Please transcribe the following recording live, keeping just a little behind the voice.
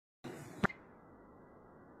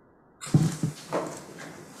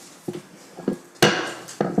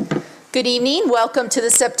Good evening. Welcome to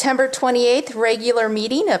the September 28th regular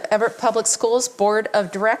meeting of Everett Public Schools Board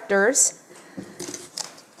of Directors.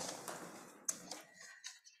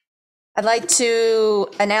 I'd like to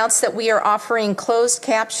announce that we are offering closed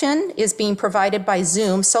caption is being provided by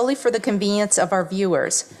Zoom solely for the convenience of our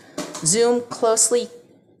viewers. Zoom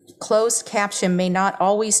closed caption may not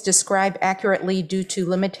always describe accurately due to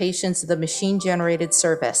limitations of the machine-generated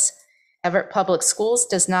service. Everett Public Schools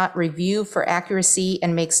does not review for accuracy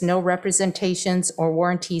and makes no representations or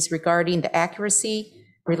warranties regarding the accuracy,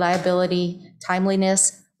 reliability,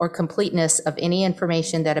 timeliness, or completeness of any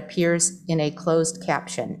information that appears in a closed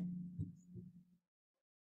caption.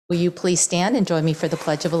 Will you please stand and join me for the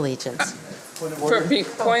Pledge of Allegiance?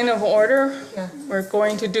 Point of order, yeah. We're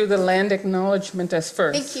going to do the land acknowledgement as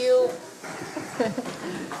first. Thank you.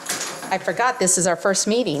 I forgot this is our first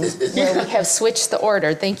meeting where we have switched the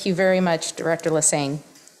order. Thank you very much, Director Lassane.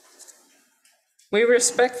 We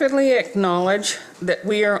respectfully acknowledge that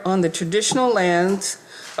we are on the traditional lands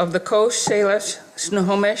of the Coast Salish,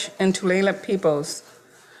 Snohomish, and Tulalip peoples.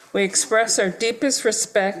 We express our deepest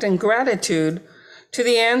respect and gratitude to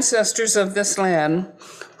the ancestors of this land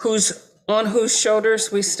on whose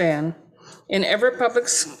shoulders we stand. In Everett Public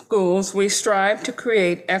Schools, we strive to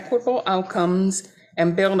create equitable outcomes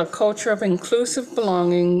and build a culture of inclusive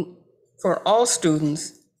belonging for all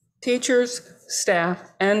students, teachers, staff,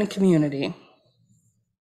 and community.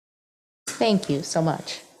 Thank you so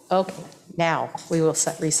much. Okay, now we will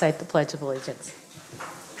recite the Pledge of Allegiance.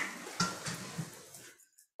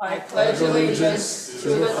 I pledge allegiance to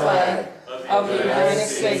the flag of the United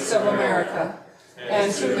States of America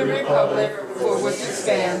and to the republic for which it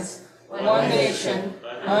stands, one nation,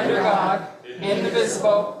 under God,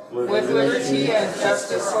 indivisible, with liberty and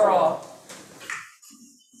justice for all.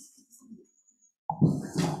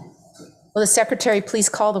 Will the Secretary please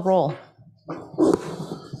call the roll?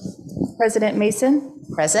 President Mason?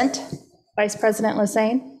 Present. Vice President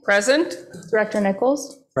Lassane? Present. Director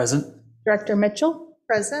Nichols? Present. Director Mitchell?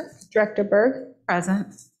 Present. Director Berg?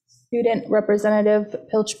 Present. Student Representative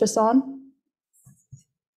Pilch-Basson?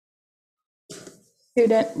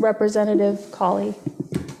 Student Representative Colley?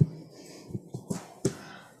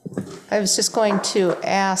 I was just going to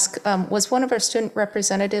ask, was one of our student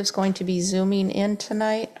representatives going to be Zooming in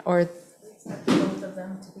tonight, or? Both of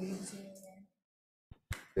them to be Zooming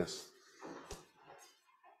in. Yes.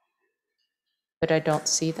 But I don't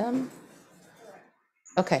see them?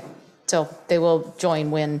 Okay, so they will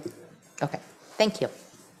join when, okay, thank you.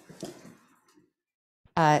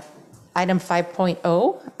 Item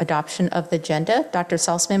 5.0, adoption of the agenda. Dr.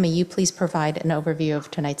 Salzman, may you please provide an overview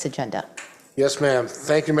of tonight's agenda? Yes, ma'am.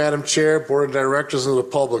 Thank you, Madam Chair, Board of Directors, and the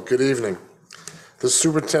public. Good evening. The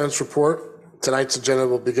Superintendent's report. Tonight's agenda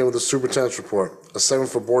will begin with the Superintendent's report, a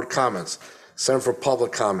segment for board comments, segment for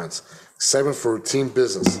public comments, segment for routine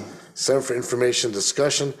business, segment for information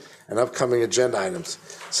discussion, and upcoming agenda items.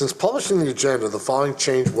 Since publishing the agenda, the following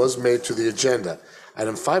change was made to the agenda.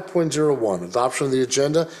 Item 5.01, adoption of the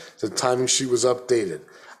agenda, the timing sheet was updated.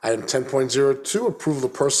 Item 10.02, approval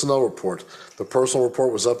of the personnel report. The personnel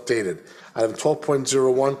report was updated. Item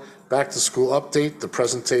 12.01, back to school update. The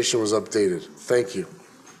presentation was updated. Thank you.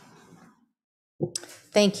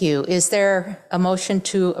 Thank you. Is there a motion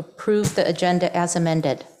to approve the agenda as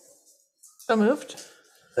amended? So moved.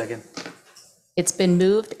 Second. It's been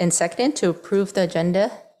moved and seconded to approve the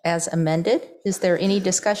agenda as amended. Is there any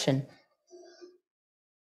discussion?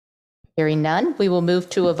 Hearing none, we will move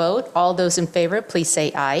to a vote. All those in favor, please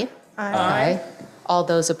say aye. Aye. Aye. All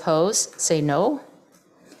those opposed, say no.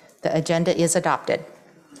 The agenda is adopted.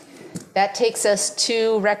 That takes us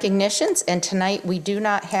to recognitions, and tonight we do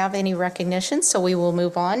not have any recognitions, so we will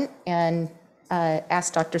move on and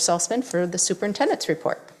ask Dr. Salzman for the superintendent's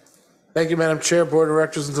report. Thank you, Madam Chair, Board of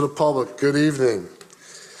Directors, and to the public. Good evening.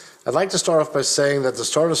 I'd like to start off by saying that the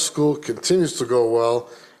start of school continues to go well,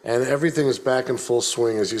 and everything is back in full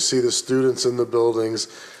swing as you see the students in the buildings.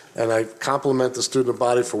 And I compliment the student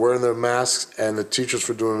body for wearing their masks and the teachers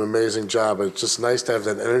for doing an amazing job. It's just nice to have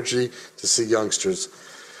that energy to see youngsters.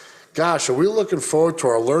 Gosh, are we looking forward to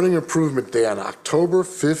our Learning Improvement Day on October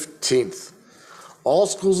 15th. All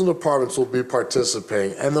schools and departments will be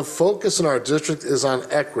participating, and the focus in our district is on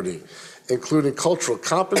equity, including cultural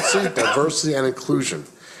competency, diversity, and inclusion.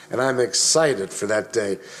 And I'm excited for that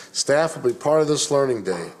day. Staff will be part of this learning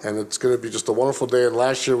day, and it's going to be just a wonderful day. And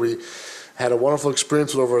last year we had a wonderful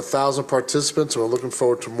experience with over 1,000 participants, and we're looking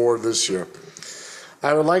forward to more this year.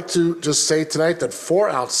 I would like to just say tonight that 4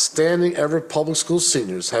 outstanding Everett Public Schools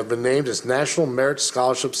seniors have been named as National Merit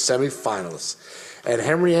Scholarship semifinalists at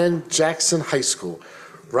Henry N. Jackson High School.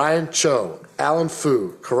 Ryan Cho, Alan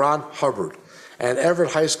Fu, Karan Hubbard, and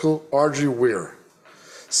Everett High School, Audrey Weir.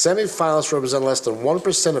 Semifinalists represent less than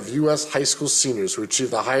 1% of U.S. high school seniors who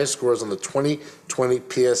achieved the highest scores on the 2020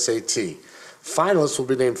 PSAT. Finalists will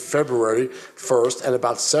be named February 1st, and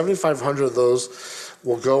about 7,500 of those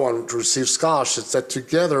will go on to receive scholarships that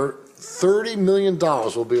together $30 million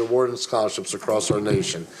will be awarded in scholarships across our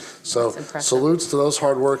nation. So salutes to those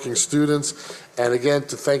hardworking students. And again,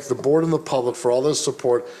 to thank the board and the public for all their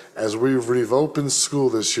support as we've reopened school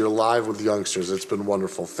this year live with youngsters. It's been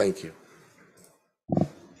wonderful. Thank you.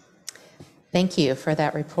 Thank you for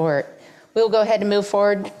that report. We'll go ahead and move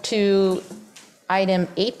forward to item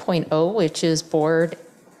 8.0, which is board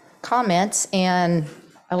comments. And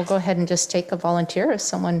I will go ahead and just take a volunteer if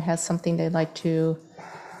someone has something they'd like to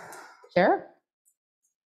share.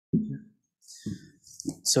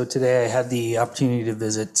 So today I had the opportunity to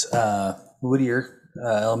visit Whittier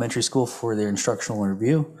Elementary School for their instructional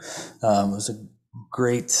review. It was a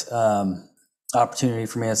great opportunity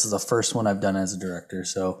for me. This is the first one I've done as a director,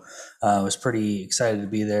 so I was pretty excited to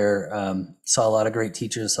be there. Saw a lot of great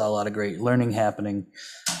teachers, saw a lot of great learning happening.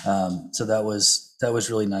 So that was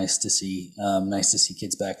really nice to see. Nice to see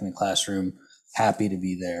kids back in the classroom, happy to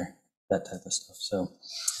be there, that type of stuff. So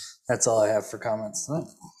that's all I have for comments tonight.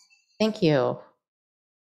 Thank you.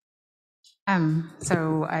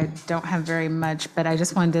 So I don't have very much, but I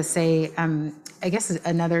just wanted to say, I guess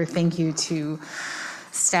another thank you to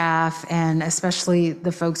staff and especially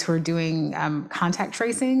the folks who are doing contact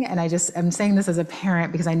tracing. And I'm saying this as a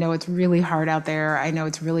parent because I know it's really hard out there. I know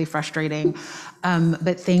it's really frustrating,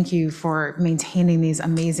 but thank you for maintaining these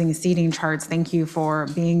amazing seating charts. Thank you for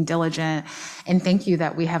being diligent. And thank you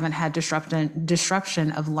that we haven't had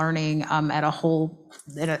disruption of learning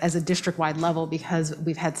as a district-wide level because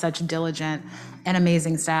we've had such diligent and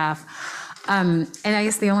amazing staff. And I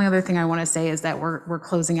guess the only other thing I want to say is that we're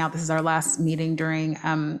closing out. This is our last meeting during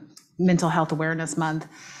Mental Health Awareness Month.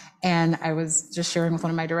 And I was just sharing with one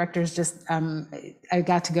of my directors, I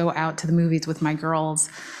got to go out to the movies with my girls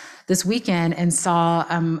this weekend and saw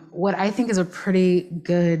what I think is a pretty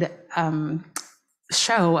good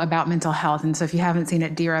show about mental health. And so if you haven't seen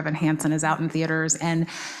it, Dear Evan Hansen is out in theaters. And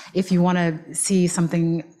if you want to see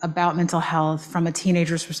something about mental health from a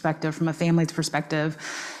teenager's perspective, from a family's perspective,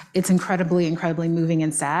 it's incredibly, incredibly moving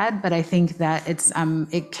and sad. But I think that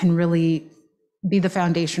it can really be the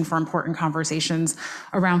foundation for important conversations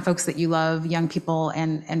around folks that you love, young people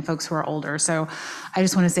and folks who are older. So I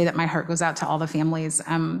just want to say that my heart goes out to all the families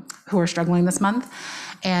who are struggling this month.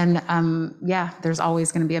 And yeah, there's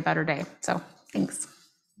always going to be a better day. So thanks.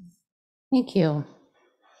 Thank you.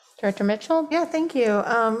 Director Mitchell? Yeah, thank you.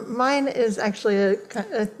 Mine is actually,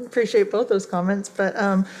 I appreciate both those comments, but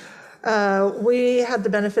we had the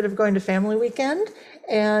benefit of going to family weekend.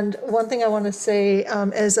 And one thing I want to say,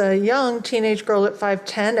 as a young teenage girl at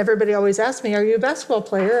 5'10", everybody always asks me, are you a basketball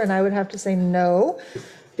player? And I would have to say no,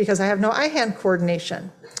 because I have no eye-hand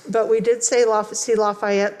coordination. But we did see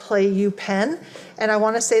Lafayette play UPenn. And I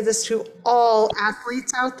want to say this to all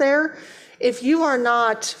athletes out there. If you are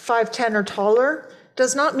not 5'10" or taller,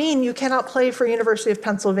 does not mean you cannot play for University of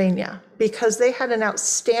Pennsylvania, because they had an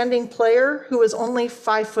outstanding player who was only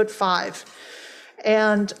 5'5".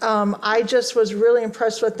 And I just was really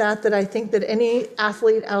impressed with that I think that any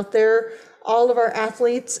athlete out there, all of our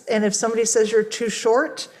athletes, and if somebody says you're too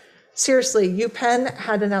short, seriously, UPenn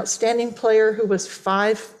had an outstanding player who was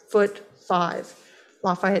 5'5".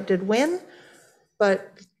 Lafayette did win,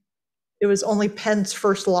 but it was only Penn's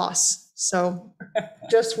first loss. So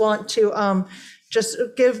just want to just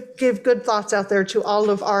give good thoughts out there to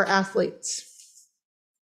all of our athletes.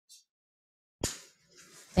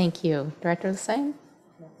 Thank you. Director Lasang?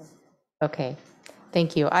 Okay,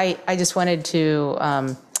 thank you. I just wanted to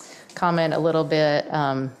comment a little bit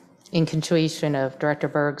in continuation of Director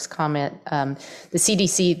Berg's comment. The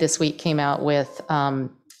CDC this week came out with a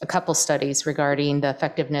couple studies regarding the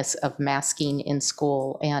effectiveness of masking in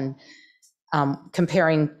school and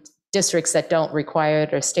comparing districts that don't require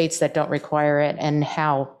it or states that don't require it and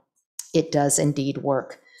how it does indeed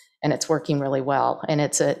work. And it's working really well. And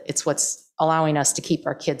it's what's allowing us to keep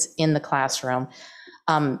our kids in the classroom.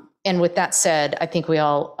 And with that said, I think we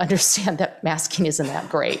all understand that masking isn't that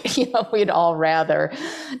great. We'd all rather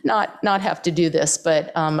not have to do this,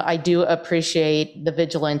 but I do appreciate the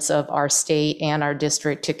vigilance of our state and our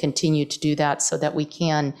district to continue to do that so that we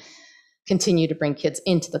can continue to bring kids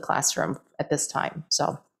into the classroom at this time.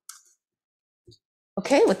 So,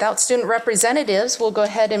 okay, without student representatives, we'll go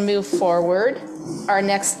ahead and move forward. Our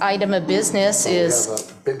next item of business is. We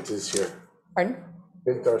have Bint is here. Pardon?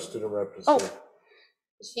 Bint, our student representative. Oh,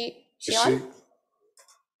 is she on?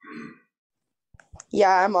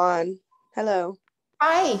 Yeah, I'm on. Hello.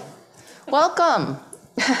 Hi. Welcome.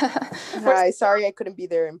 Hi, sorry I couldn't be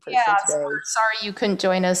there in person today. We're sorry you couldn't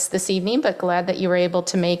join us this evening, but glad that you were able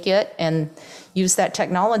to make it and use that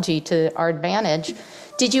technology to our advantage.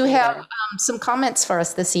 Did you have some comments for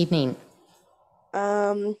us this evening?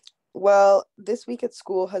 Well, this week at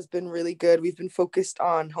school has been really good. We've been focused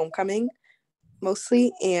on homecoming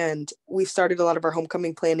mostly, and we've started a lot of our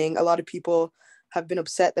homecoming planning. A lot of people have been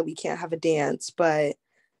upset that we can't have a dance, but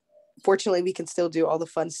fortunately we can still do all the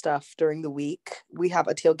fun stuff during the week. We have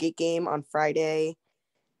a tailgate game on Friday,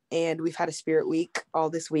 and we've had a spirit week all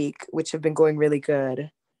this week, which have been going really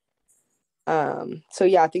good. So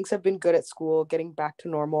yeah, things have been good at school, getting back to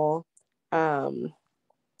normal.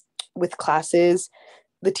 With classes,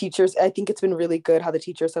 the teachers, I think it's been really good how the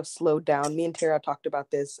teachers have slowed down. Me and Tara talked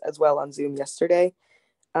about this as well on Zoom yesterday.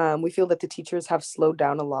 We feel that the teachers have slowed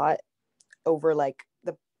down a lot over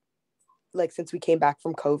since we came back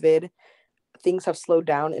from COVID. Things have slowed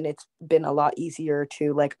down, and it's been a lot easier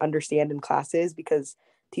to understand in classes because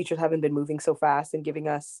teachers haven't been moving so fast and giving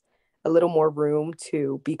us a little more room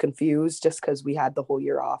to be confused just because we had the whole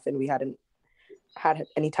year off and we hadn't had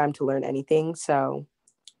any time to learn anything. So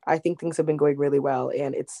I think things have been going really well,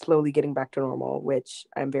 and it's slowly getting back to normal, which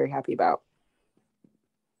I'm very happy about.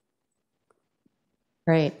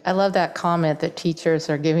 Great. I love that comment that teachers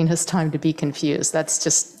are giving us time to be confused. That's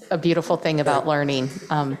just a beautiful thing about learning.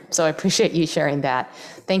 So I appreciate you sharing that.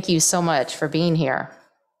 Thank you so much for being here.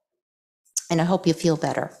 And I hope you feel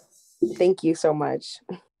better. Thank you so much.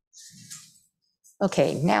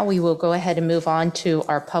 Okay, now we will go ahead and move on to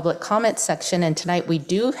our public comment section. And tonight we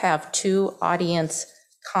do have 2 audience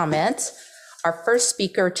comments. Our first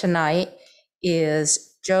speaker tonight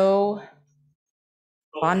is Joe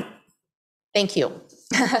Bon. Thank you.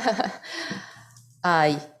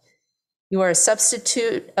 You are a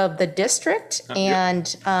substitute of the district,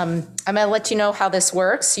 and I'm going to let you know how this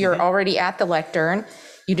works. You're already at the lectern.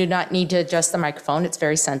 You do not need to adjust the microphone. It's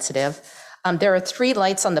very sensitive. There are 3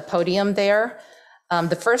 lights on the podium there.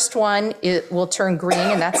 The first one will turn green,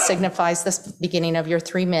 and that signifies the beginning of your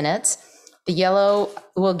 3 minutes. The yellow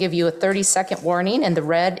will give you a 30-second warning, and the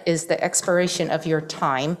red is the expiration of your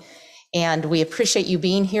time. And we appreciate you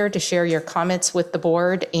being here to share your comments with the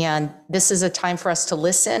board. And this is a time for us to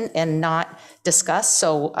listen and not discuss.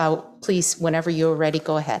 So please, whenever you're ready,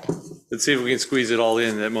 go ahead. Let's see if we can squeeze it all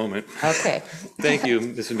in that moment. Okay. Thank you,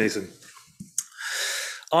 Mrs. Mason.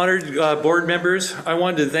 Honored board members, I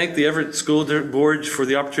wanted to thank the Everett School Board for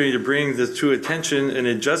the opportunity to bring this to attention and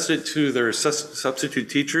adjust it to their substitute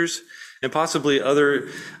teachers and possibly other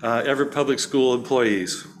Everett Public School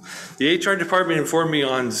employees. The HR department informed me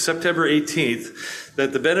on September 18th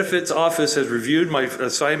that the benefits office has reviewed my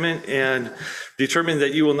assignment and determined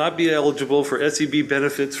that you will not be eligible for SEB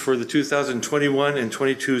benefits for the 2021 and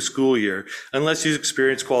 22 school year unless you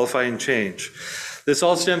experience qualifying change. This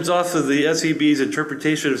all stems off of the SEB's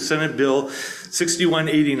interpretation of Senate Bill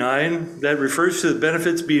 6189 that refers to the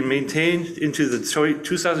benefits being maintained into the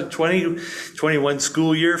 2020-21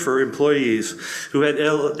 school year for employees who had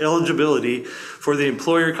eligibility for the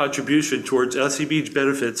employer contribution towards SEB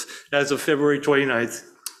benefits as of February 29th,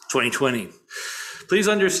 2020. Please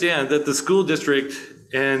understand that the school district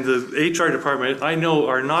and the HR department, I know,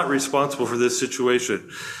 are not responsible for this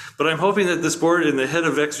situation. But I'm hoping that this board and the head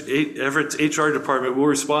of Everett's HR department will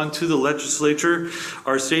respond to the legislature,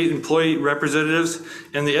 our state employee representatives,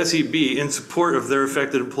 and the SEB in support of their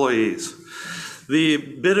affected employees. The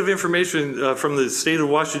bit of information from the State of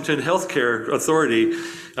Washington Healthcare Authority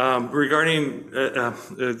regarding,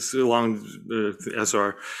 it's a long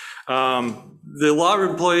SR, the law of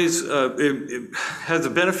employees has a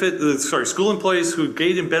benefit, school employees who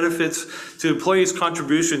gain in benefits to employees'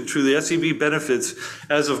 contribution to the SEB benefits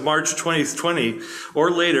as of March 2020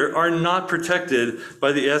 or later are not protected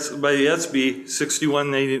by the SB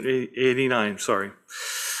 6189,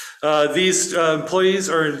 These employees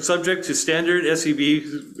are subject to standard SEB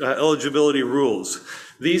eligibility rules.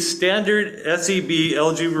 These standard SEB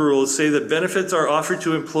eligibility rules say that benefits are offered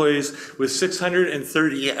to employees with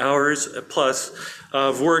 630 hours plus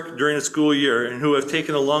of work during a school year and who have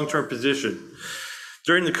taken a long-term position.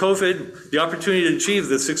 During the COVID, the opportunity to achieve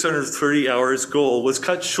the 630 hours goal was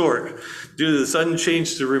cut short due to the sudden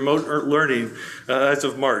change to remote learning as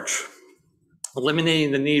of March,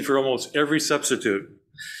 eliminating the need for almost every substitute.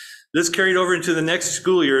 This carried over into the next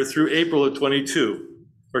school year through April of 21,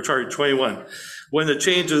 when the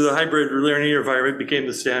change of the hybrid learning environment became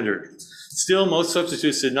the standard. Still, most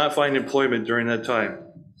substitutes did not find employment during that time.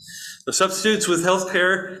 The substitutes with health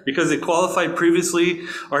care, because they qualified previously,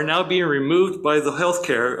 are now being removed by the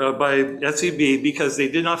healthcare, by SEB, because they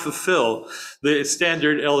did not fulfill the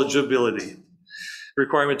standard eligibility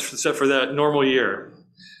requirements set for that normal year.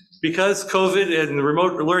 Because COVID and the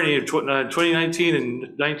remote learning in 2019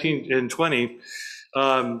 and 19 and 20,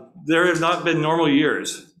 there have not been normal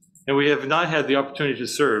years, and we have not had the opportunity to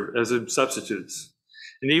serve as substitutes.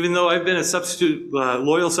 And even though I've been a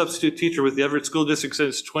loyal substitute teacher with the Everett School District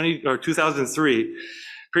since 2003,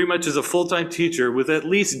 pretty much as a full-time teacher with at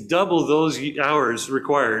least double those hours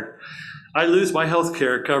required, I lose my health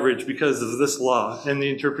care coverage because of this law and the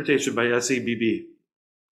interpretation by SEBB.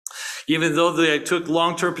 Even though they took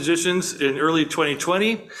long-term positions in early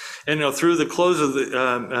 2020, and through the close of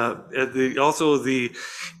the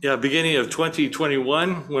beginning of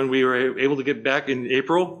 2021, when we were able to get back in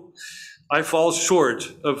April, I fall short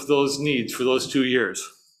of those needs for those 2 years.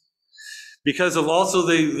 Because of also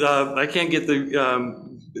I can't get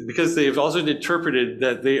because they've also interpreted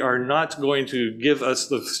that they are not going to give us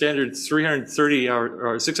the standard 330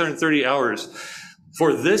 or 630 hours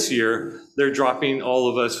for this year. They're dropping all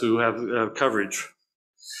of us who have coverage.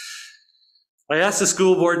 I asked the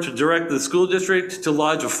school board to direct the school district to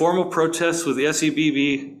lodge a formal protest with the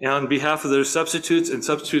SEBB on behalf of their substitutes and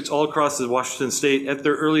substitutes all across the Washington state at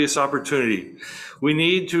their earliest opportunity. We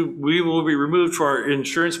will be removed from our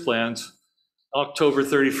insurance plans October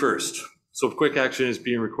 31st. So quick action is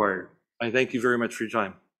being required. I thank you very much for your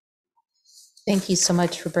time. Thank you so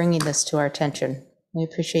much for bringing this to our attention. We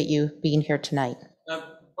appreciate you being here tonight.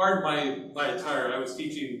 Pardon my attire. I was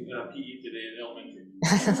teaching PE today in elementary.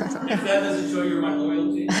 If that doesn't show you my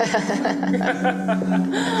loyalty.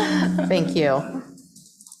 Thank you.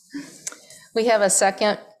 We have a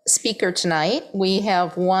second speaker tonight. We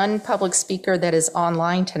have one public speaker that is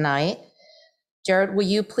online tonight. Jared, will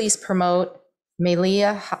you please promote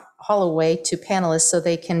Malia Holloway to panelists so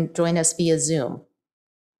they can join us via Zoom?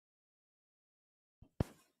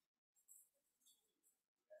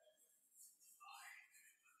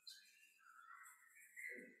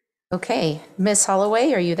 Okay, Miss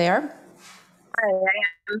Holloway, are you there? Hi,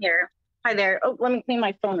 I am here. Hi there. Oh, let me clean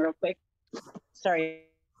my phone real quick. Sorry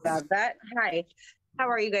about that. Hi, how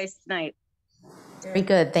are you guys tonight? Very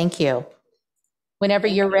good, thank you. Whenever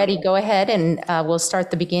you're ready, go ahead and we'll start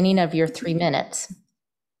the beginning of your 3 minutes.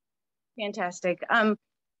 Fantastic.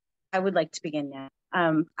 I would like to begin now.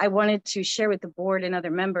 I wanted to share with the board and other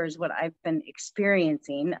members what I've been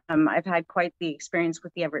experiencing. I've had quite the experience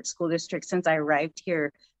with the Everett School District since I arrived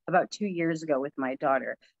here about 2 years ago with my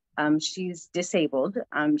daughter. She's disabled.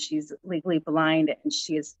 She's legally blind, and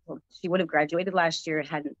she would have graduated last year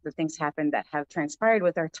hadn't the things happened that have transpired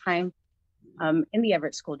with our time in the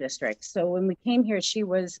Everett School District. So when we came here, she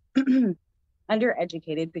was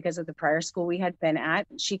undereducated because of the prior school we had been at.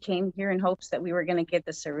 She came here in hopes that we were going to get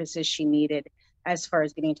the services she needed as far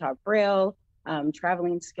as getting taught Braille,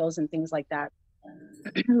 traveling skills, and things like that.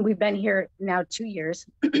 We've been here now 2 years.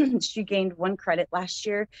 She gained 1 credit last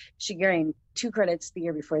year. She gained 2 credits the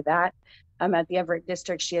year before that. At the Everett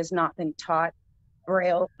District, she has not been taught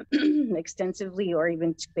Braille extensively or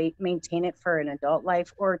even to maintain it for an adult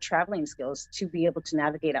life or traveling skills to be able to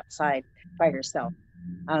navigate outside by herself.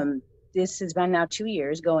 This has been now 2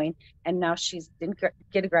 years going, and now she didn't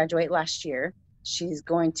get to graduate last year. She's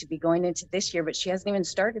going to be going into this year, but she hasn't even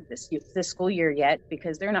started this school year yet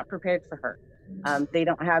because they're not prepared for her. They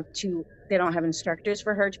don't have instructors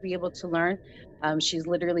for her to be able to learn. She's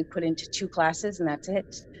literally put into 2 classes and that's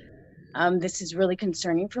it. This is really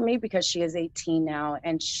concerning for me because she is 18 now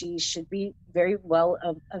and she should be very well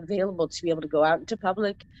available to be able to go out into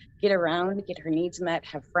public, get around, get her needs met,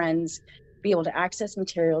 have friends, be able to access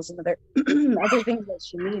materials and other things that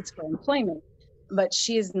she needs for employment. But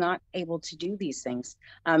she is not able to do these things.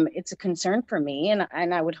 It's a concern for me,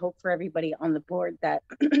 and I would hope for everybody on the board that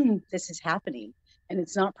this is happening. And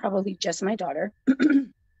it's not probably just my daughter.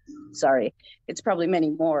 Sorry, it's probably many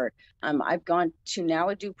more. I've gone to now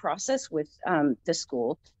a due process with the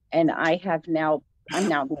school, and I'm now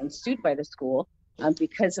being sued by the school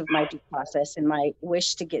because of my due process and my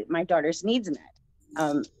wish to get my daughter's needs met.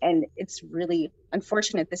 And it's really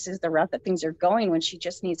unfortunate this is the route that things are going when she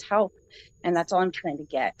just needs help, and that's all I'm trying to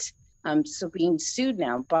get. So being sued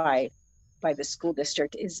now by the school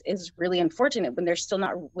district is really unfortunate when they're still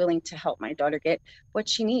not willing to help my daughter get what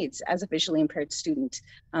she needs as a visually impaired student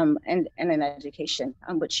and an education,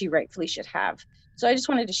 which she rightfully should have. So I just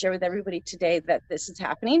wanted to share with everybody today that this is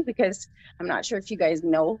happening because I'm not sure if you guys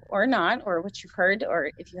know or not, or what you've heard,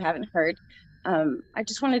 or if you haven't heard. I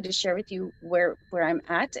just wanted to share with you where I'm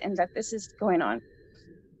at and that this is going on.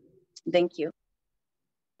 Thank you.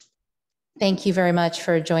 Thank you very much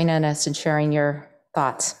for joining us and sharing your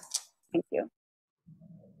thoughts. Thank you.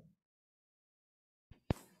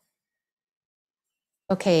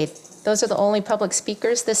 Okay, those are the only public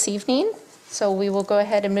speakers this evening. So we will go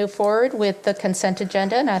ahead and move forward with the consent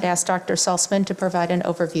agenda, and I'd ask Dr. Salzman to provide an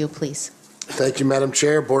overview, please. Thank you, Madam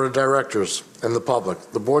Chair, Board of Directors, and the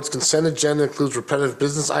public. The board's consent agenda includes repetitive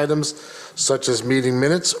business items such as meeting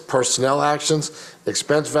minutes, personnel actions,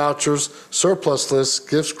 expense vouchers, surplus lists,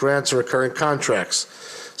 gifts, grants, and recurring contracts.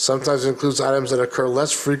 Sometimes it includes items that occur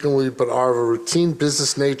less frequently but are of a routine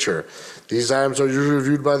business nature. These items are usually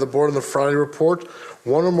reviewed by the board in the Friday report,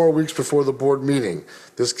 1 or more weeks before the board meeting.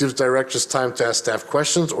 This gives directors time to ask staff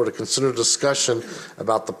questions or to consider discussion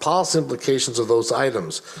about the policy implications of those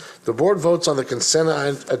items. The board votes on the consent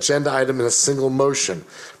agenda item in a single motion.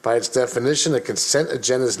 By its definition, a consent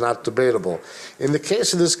agenda is not debatable. In the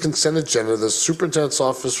case of this consent agenda, the superintendent's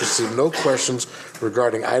office received no questions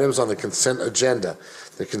regarding items on the consent agenda.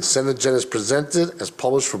 The consent agenda is presented as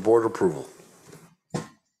published for board approval.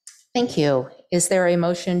 Thank you. Is there a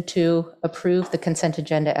motion to approve the consent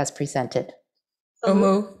agenda as presented? So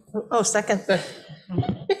move. Oh, second.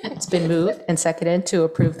 It's been moved and seconded to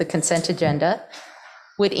approve the consent agenda.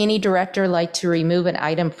 Would any director like to remove an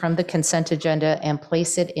item from the consent agenda and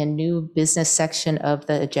place it in new business section of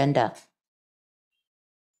the agenda?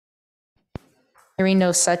 Hearing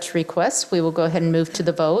no such requests, we will go ahead and move to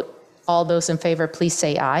the vote. All those in favor, please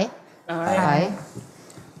say aye. Aye.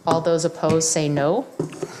 All those opposed, say no.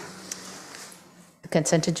 The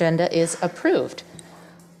consent agenda is approved,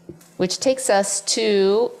 which takes us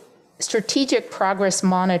to strategic progress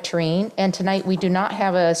monitoring. And tonight we do not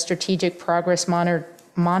have a strategic progress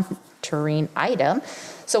monitoring item.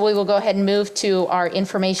 So we will go ahead and move to our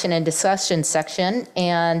information and discussion section.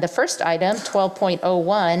 And the first item,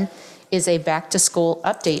 12.01, is a back to school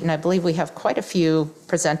update. And I believe we have quite a few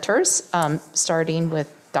presenters, starting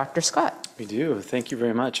with Dr. Scott. We do. Thank you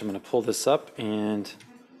very much. I'm going to pull this up and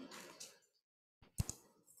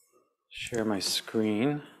share my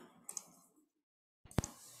screen.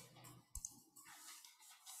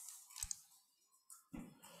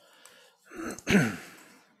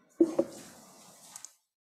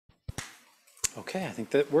 Okay, I think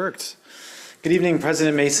that worked. Good evening,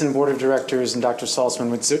 President Mason, Board of Directors, and Dr.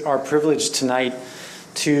 Salzman. It's our privilege tonight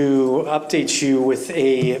to update you with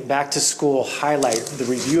a back-to-school highlight, the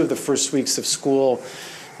review of the first weeks of school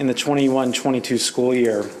in the 21-22 school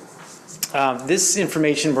year. This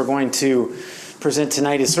information we're going to present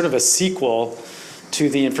tonight is sort of a sequel to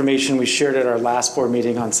the information we shared at our last board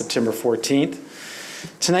meeting on September 14th.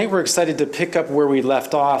 Tonight, we're excited to pick up where we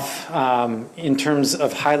left off in terms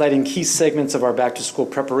of highlighting key segments of our back-to-school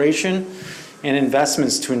preparation and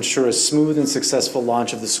investments to ensure a smooth and successful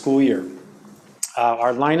launch of the school year.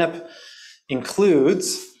 Our lineup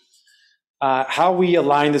includes how we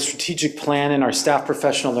align the strategic plan and our staff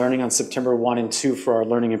professional learning on September 1 and 2 for our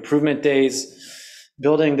learning improvement days,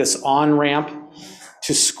 building this on-ramp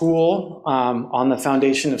to school on the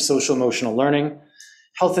foundation of social emotional learning,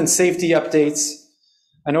 health and safety updates,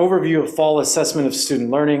 an overview of fall assessment of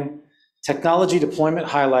student learning, technology deployment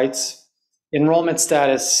highlights, enrollment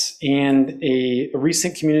status, and a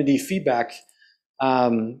recent community feedback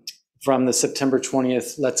from the September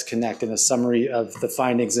 20th Let's Connect, and a summary of the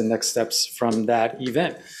findings and next steps from that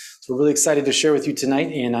event. So we're really excited to share with you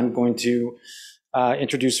tonight, and I'm going to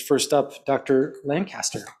introduce first up Dr.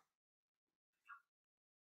 Lancaster.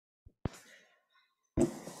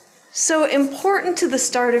 So important to the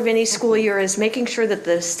start of any school year is making sure that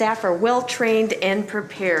the staff are well trained and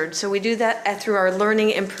prepared. So we do that through our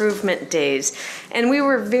learning improvement days. And we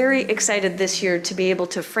were very excited this year to be able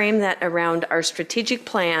to frame that around our strategic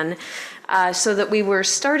plan so that we were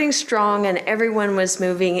starting strong and everyone was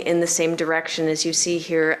moving in the same direction. As you see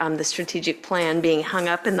here, the strategic plan being hung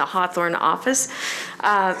up in the Hawthorne office.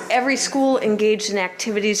 Every school engaged in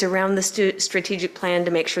activities around the strategic plan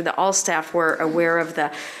to make sure that all staff were aware of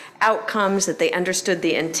the outcomes, that they understood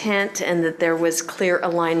the intent, and that there was clear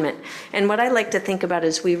alignment. And what I like to think about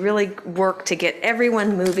is we really work to get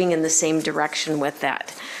everyone moving in the same direction with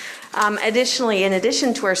that. Additionally, in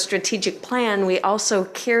addition to our strategic plan, we also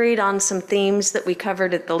carried on some themes that we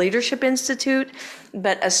covered at the Leadership Institute,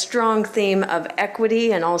 but a strong theme of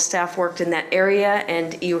equity, and all staff worked in that area.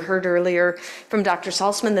 And you heard earlier from Dr.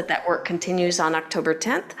 Salzman that that work continues on October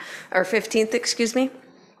 10th, or 15th, excuse me.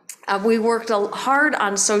 We worked hard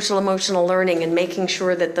on social emotional learning and making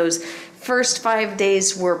sure that those first 5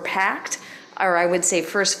 days were packed, or I would say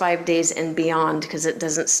first 5 days and beyond, because it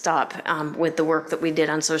doesn't stop with the work that we did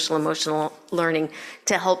on social emotional learning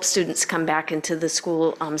to help students come back into the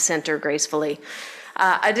school center gracefully.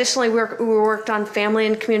 Additionally, we worked on family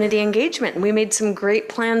and community engagement, and we made some great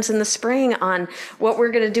plans in the spring on what we're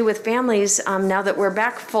going to do with families now that we're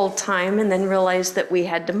back full-time, and then realized that we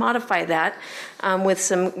had to modify that with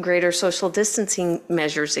some greater social distancing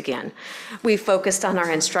measures again. We focused on our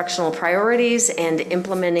instructional priorities and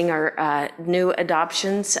implementing our new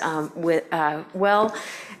adoptions well.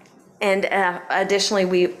 And additionally,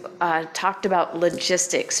 we talked about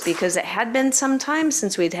logistics, because it had been some time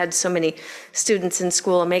since we'd had so many students in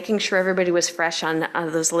school, and making sure everybody was fresh on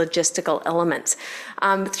those logistical elements.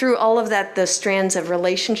 Through all of that, the strands of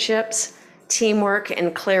relationships, teamwork,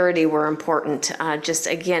 and clarity were important. Just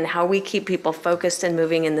again, how we keep people focused and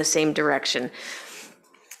moving in the same direction.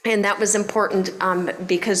 And that was important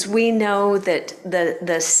because we know that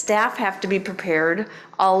the staff have to be prepared,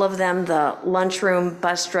 all of them, the lunchroom,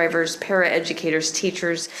 bus drivers, paraeducators,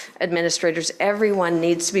 teachers, administrators, everyone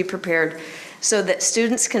needs to be prepared so that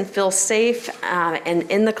students can feel safe and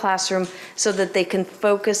in the classroom so that they can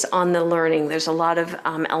focus on the learning. There's a lot of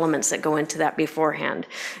elements that go into that beforehand.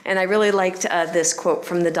 And I really liked this quote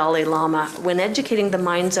from the Dalai Lama: "When educating the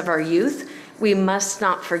minds of our youth, we must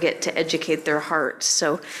not forget to educate their hearts."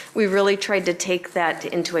 So we really tried to take that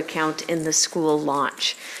into account in the school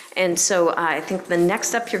launch. And so I think the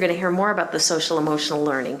next up, you're going to hear more about the social emotional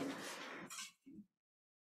learning.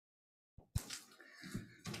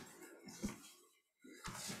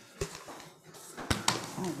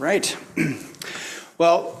 All right.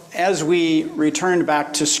 Well, as we returned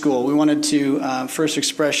back to school, we wanted to first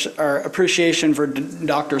express our appreciation for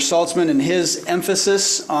Dr. Saltzman and his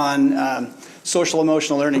emphasis on social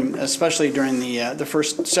emotional learning, especially during the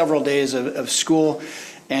first several days of school,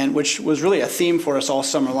 and which was really a theme for us all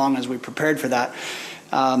summer long as we prepared for that.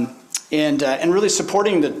 And really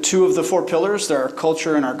supporting the two of the four pillars, our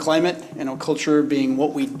culture and our climate, culture being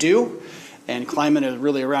what we do, and climate is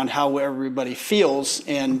really around how everybody feels,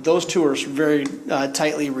 and those two are very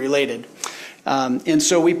tightly related. And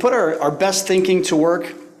so we put our best thinking to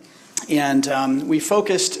work, and we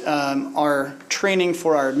focused our training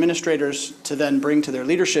for our administrators to then bring to their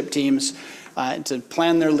leadership teams to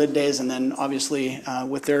plan their lid days, and then obviously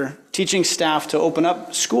with their teaching staff to open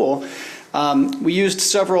up school. We used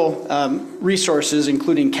several resources,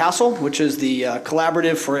 including CASEL, which is the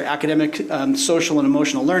Collaborative for Academic, Social, and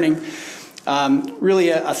Emotional Learning. Really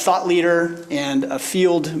a thought leader and a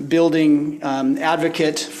field building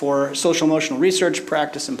advocate for social emotional research,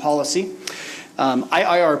 practice, and policy.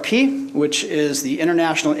 IIRP, which is the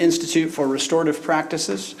International Institute for Restorative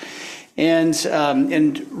Practices,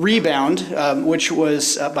 and Rebound, which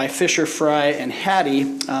was by Fisher, Fry, and Hattie,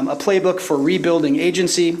 a playbook for rebuilding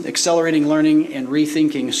agency, accelerating learning, and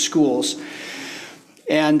rethinking schools.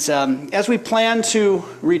 And as we plan to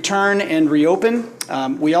return and reopen,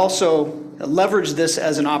 we also leverage this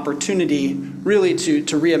as an opportunity really to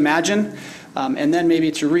reimagine and then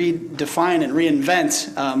maybe to redefine and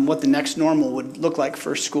reinvent what the next normal would look like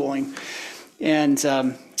for schooling. And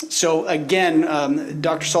so again,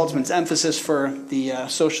 Dr. Saltzman's emphasis for the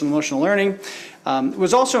social and emotional learning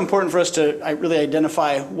was also important for us to really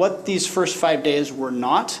identify what these first 5 days were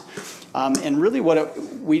not. And really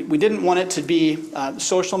we didn't want it to be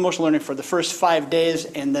social emotional learning for the first 5 days,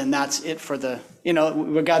 and then that's it for the,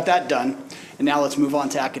 we got that done, and now let's move on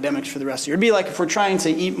to academics for the rest of the year. It'd be like if we're trying to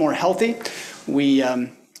eat more healthy, we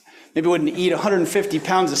maybe wouldn't eat 150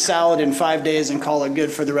 pounds of salad in 5 days and call it good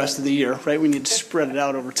for the rest of the year, right? We need to spread it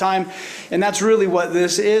out over time. And that's really what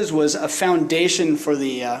this was a foundation for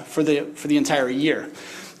the entire year.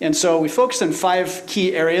 And so we focused on 5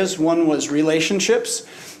 key areas. One was relationships.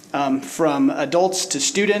 From adults to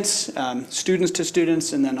students, students to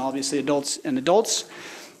students, and then obviously adults and adults.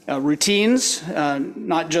 Routines,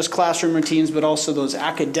 not just classroom routines, but also those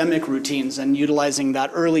academic routines, and utilizing that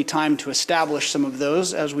early time to establish some of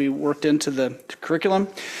those as we worked into the curriculum.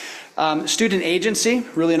 Student agency,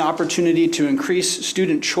 really an opportunity to increase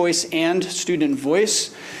student choice and student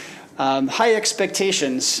voice. High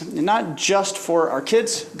expectations, not just for our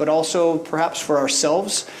kids, but also perhaps for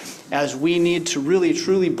ourselves, as we need to really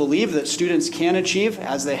truly believe that students can achieve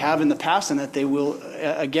as they have in the past, and that they will,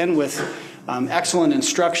 again, with excellent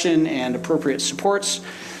instruction and appropriate supports.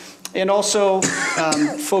 And also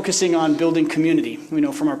focusing on building community. We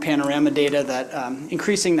know from our panorama data that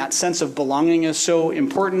increasing that sense of belonging is so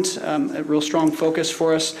important, a real strong focus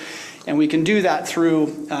for us. And we can do that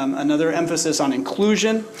through another emphasis on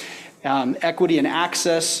inclusion, equity and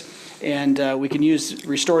access, and we can use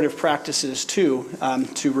restorative practices too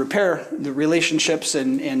to repair the relationships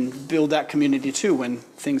and build that community too when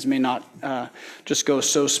things may not just go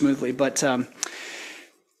so smoothly. But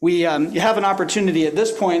you have an opportunity at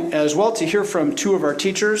this point as well to hear from 2 of our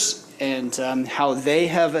teachers and how they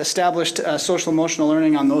have established social emotional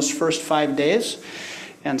learning on those first 5 days.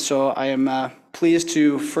 And so I am pleased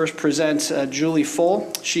to first present Julie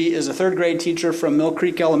Full. She is a 3rd grade teacher from Mill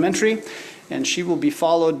Creek Elementary, and she will be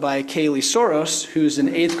followed by Kaylee Soros, who's an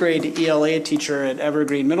 8th grade ELA teacher at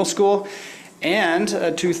Evergreen Middle School and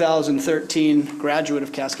a 2013 graduate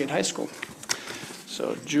of Cascade High School.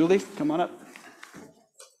 So Julie, come on up.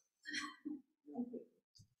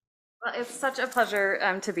 Well, it's such a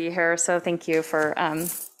pleasure to be here, so thank you for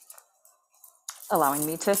allowing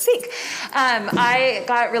me to speak. I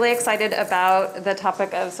got really excited about the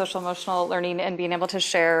topic of social emotional learning and being able to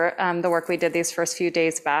share the work we did these first few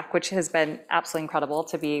days back, which has been absolutely incredible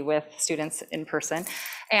to be with students in person.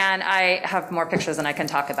 And I have more pictures than I can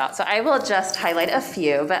talk about. So I will just highlight a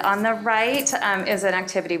few, but on the right is an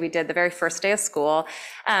activity we did the very first day of school.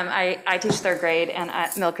 I teach 3rd grade and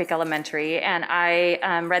at Mill Creek Elementary, and I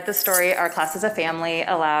read the story, Our Class is a Family,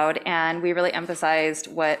 aloud, and we really emphasized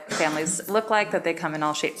what families look like, that they come in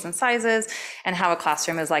all shapes and sizes, and how a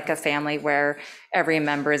classroom is like a family where every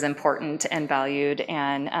member is important and valued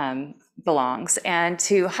and belongs. And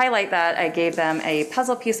to highlight that, I gave them a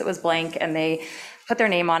puzzle piece that was blank, and they put their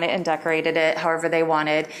name on it and decorated it however they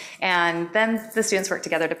wanted. And then the students worked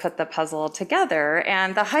together to put the puzzle together.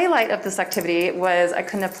 And the highlight of this activity was, I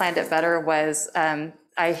couldn't have planned it better, was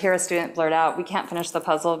I hear a student blurt out, "We can't finish the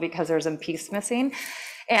puzzle because there's a piece missing."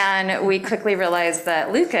 And we quickly realized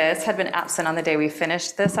that Lucas had been absent on the day we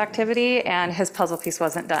finished this activity, and his puzzle piece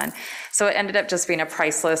wasn't done. So it ended up just being a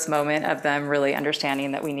priceless moment of them really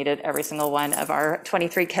understanding that we needed every single one of our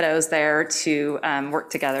 23 kiddos there to work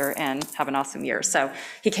together and have an awesome year. So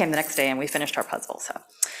he came the next day and we finished our puzzle. So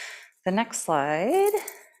the next slide.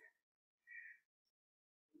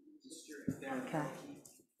 Okay.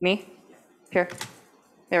 Me? Here.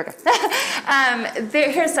 There we go.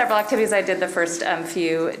 Here's several activities I did the first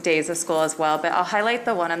few days of school as well, but I'll highlight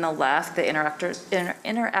the one on the left, the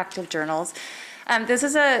interactive journals. This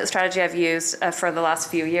is a strategy I've used for the last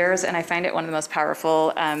few years, and I find it one of the most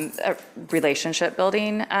powerful relationship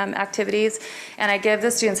building activities. And I give the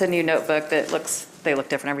students a new notebook that they look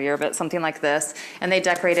different every year, but something like this, and they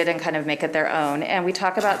decorate it and kind of make it their own. And we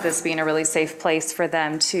talk about this being a really safe place for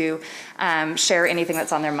them to share anything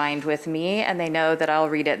that's on their mind with me, and they know that I'll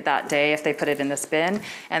read it that day if they put it in this bin,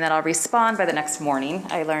 and then I'll respond by the next morning.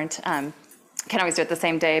 I learned can't always do it the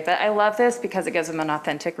same day, but I love this because it gives them an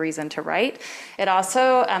authentic reason to write. It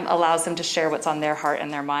also allows them to share what's on their heart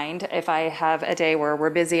and their mind. If I have a day where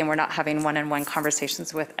we're busy and we're not having one-on-one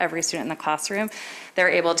conversations with every student in the classroom, they're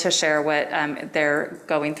able to share what they're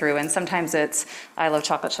going through. And sometimes it's, I love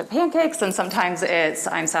chocolate chip pancakes, and sometimes it's,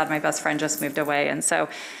 I'm sad my best friend just moved away. And so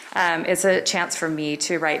it's a chance for me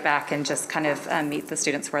to write back and just kind of meet the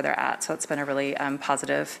students where they're at. So it's been a really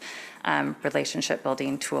positive relationship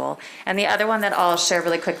building tool. And the other one that I'll share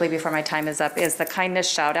really quickly before my time is up is the kindness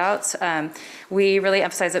shout outs. We really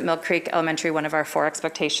emphasize at Mill Creek Elementary, one of our 4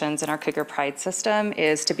 expectations in our Cougar Pride system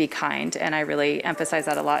is to be kind. And I really emphasize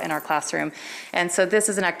that a lot in our classroom. And so this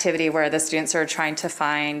is an activity where the students are trying to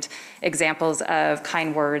find examples of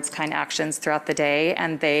kind words, kind actions throughout the day,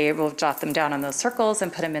 and they will jot them down on those circles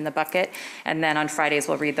and put them in the bucket. And then on Fridays,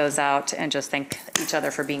 we'll read those out and just thank each other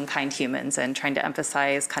for being kind humans and trying to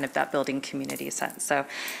emphasize kind of that building community sense. So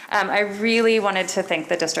I really wanted to thank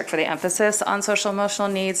the district for the emphasis on social emotional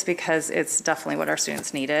needs, because it's definitely what our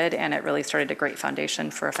students needed, and it really started a great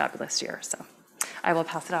foundation for a fabulous year. So I will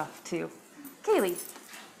pass it off to Kaylee.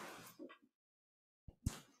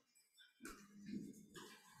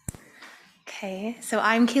 Okay, so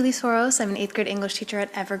I'm Kaylee Soros. I'm an 8th grade English teacher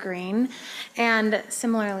at Evergreen. And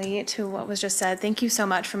similarly to what was just said, thank you so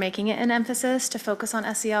much for making it an emphasis to focus on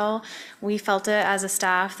SEL. We felt it as a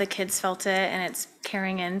staff, the kids felt it, and it's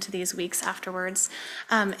carrying into these weeks afterwards.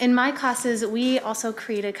 In my classes, we also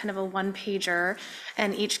created kind of a 1-pager,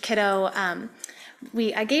 and each kiddo,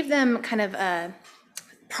 I gave them kind of a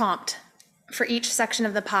prompt for each section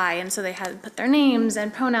of the pie, and so they had to put their names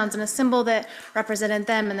and pronouns and a symbol that represented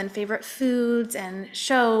them, and then favorite foods and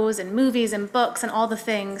shows and movies and books and all the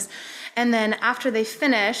things. And then after they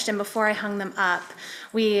finished and before I hung them up,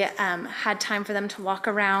 we had time for them to walk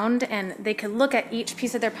around, and they could look at each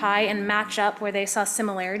piece of their pie and match up where they saw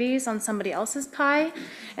similarities on somebody else's pie,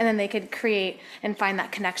 and then they could create and find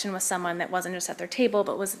that connection with someone that wasn't just at their table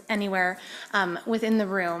but was anywhere within the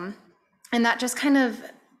room. And that just kind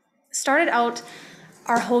of started out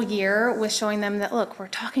our whole year with showing them that, look, we're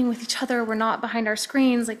talking with each other, we're not behind our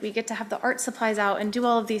screens, like we get to have the art supplies out and do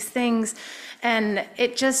all of these things. And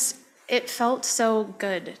it it felt so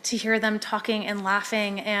good to hear them talking and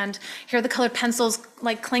laughing and hear the colored pencils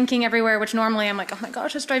like clinking everywhere, which normally I'm like, oh my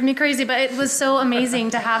gosh, it's driving me crazy. But it was so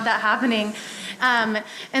amazing to have that happening. And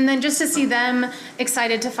then just to see them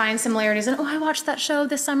excited to find similarities and, oh, I watched that show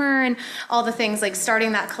this summer and all the things, like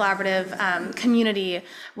starting that collaborative community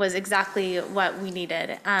was exactly what we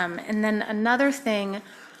needed. And then another thing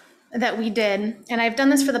that we did, and I've done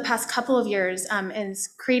this for the past couple of years, is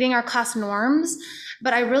creating our class norms,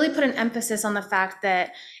 but I really put an emphasis on the fact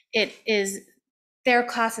that it is their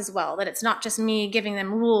class as well, that it's not just me giving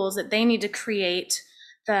them rules, that they need to create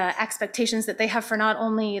the expectations that they have for not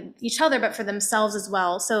only each other, but for themselves as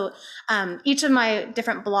well. So each of my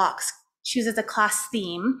different blocks chooses a class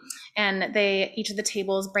theme, and each of the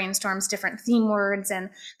tables brainstorms different theme words, and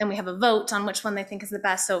then we have a vote on which one they think is the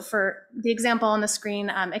best. So for the example on the screen,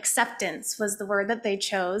 acceptance was the word that they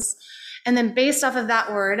chose. And then based off of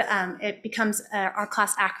that word, it becomes our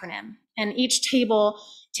class acronym. And each table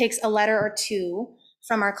takes a letter or two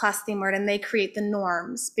from our class theme word, and they create the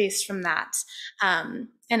norms based from that.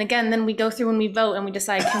 And again, then we go through and we vote and we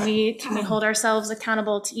decide, can we hold ourselves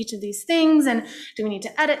accountable to each of these things, and do we need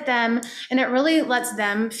to edit them? And it really lets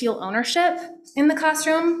them feel ownership in the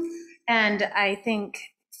classroom. And I think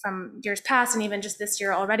from years past, and even just this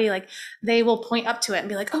year already, like they will point up to it and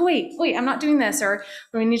be like, oh, wait, I'm not doing this, or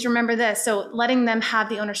we need to remember this. So letting them have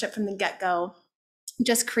the ownership from the get-go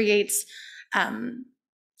just creates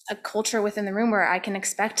a culture within the room where I can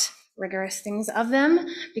expect rigorous things of them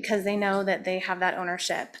because they know that they have that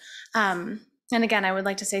ownership. And again, I would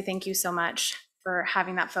like to say thank you so much for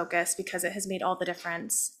having that focus, because it has made all the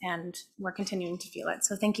difference and we're continuing to feel it.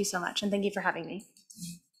 So thank you so much, and thank you for having me.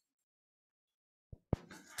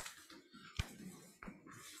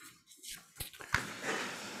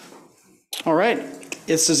 All right.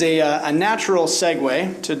 This is a natural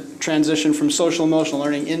segue to transition from social emotional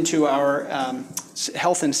learning into our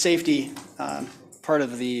health and safety part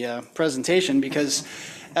of the presentation, because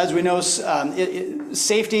as we know,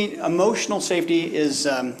 safety, emotional safety is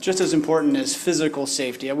just as important as physical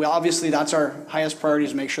safety. Obviously, that's our highest priority,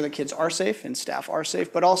 is make sure that kids are safe and staff are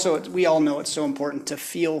safe, but also we all know it's so important to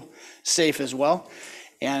feel safe as well.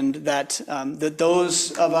 And that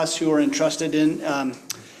those of us who are entrusted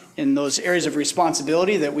in those areas of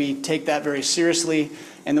responsibility, that we take that very seriously,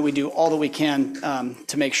 and that we do all that we can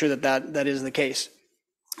to make sure that is the case.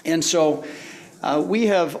 And so we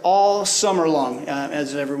have all summer long,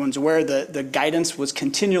 as everyone's aware, the guidance was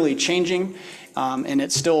continually changing, and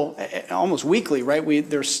it's still almost weekly, right?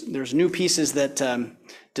 There's new pieces that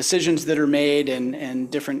decisions that are made,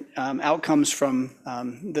 and different outcomes from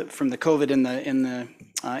the COVID in the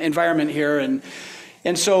environment here,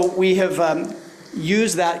 and so we have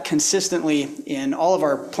use that consistently in all of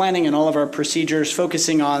our planning and all of our procedures,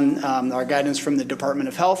 focusing on our guidance from the Department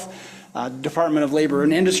of Health, Department of Labor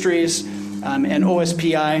and Industries, and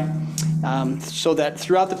OSPI, so that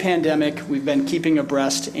throughout the pandemic, we've been keeping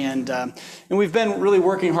abreast, and we've been really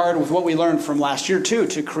working hard with what we learned from last year too,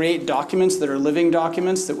 to create documents that are living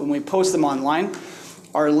documents, that when we post them online,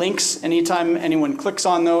 our links, anytime anyone clicks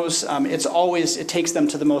on those, it takes them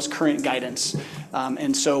to the most current guidance.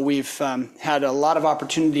 And so we've had a lot of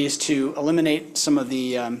opportunities to eliminate some of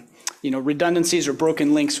the redundancies or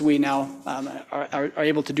broken links. We now are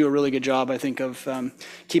able to do a really good job, I think, of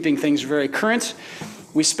keeping things very current.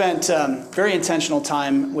 We spent very intentional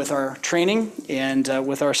time with our training and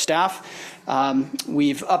with our staff.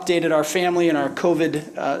 We've updated our family and our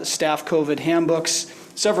COVID staff COVID handbooks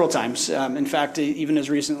several times, in fact, even as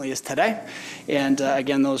recently as today. And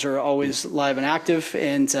again, those are always live and active.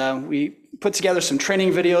 And we put together some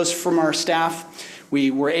training videos from our staff.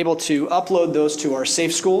 We were able to upload those to our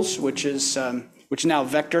Safe Schools, which is now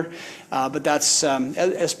Vector, but that's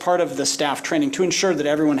as part of the staff training to ensure that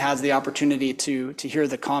everyone has the opportunity to hear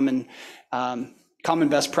the common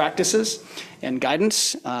best practices and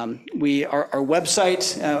guidance. Our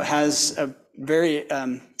website has a very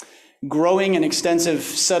growing and extensive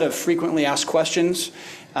set of frequently asked questions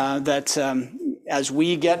that as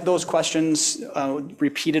we get those questions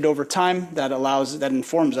repeated over time, that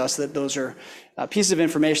informs us that those are pieces of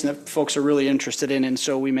information that folks are really interested in, and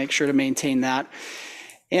so we make sure to maintain that.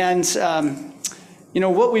 And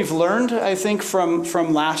what we've learned, I think, from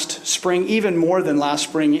last spring, even more than last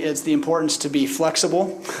spring, is the importance to be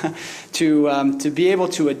flexible, to be able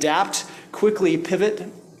to adapt, quickly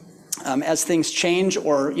pivot as things change,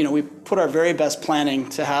 or we put our very best planning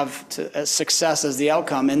to have success as the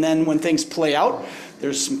outcome, and then when things play out,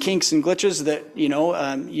 there's some kinks and glitches that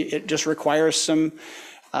it just requires some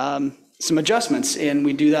adjustments, and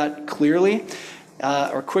we do that clearly.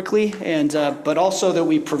 or quickly, and but also that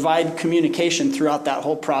we provide communication throughout that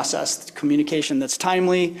whole process, communication that's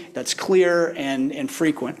timely, that's clear, and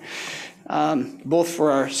frequent, both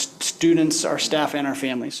for our students, our staff, and our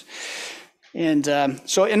families. And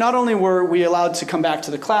and not only were we allowed to come back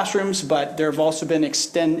to the classrooms, but there have also been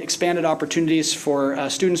expanded opportunities for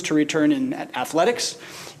students to return in athletics,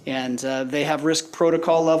 and they have risk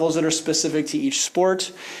protocol levels that are specific to each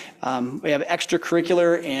sport. We have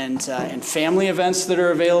extracurricular and family events that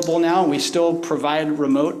are available now. We still provide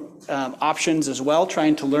remote options as well,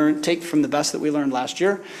 trying to take from the best that we learned last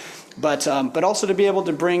year, but also to be able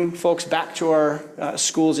to bring folks back to our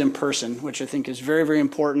schools in person, which I think is very, very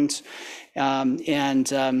important.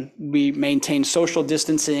 We maintain social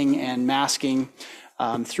distancing and masking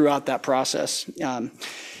throughout that process.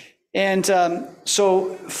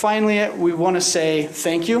 So finally, we want to say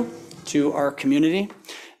thank you to our community.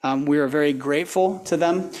 We are very grateful to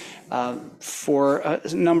them for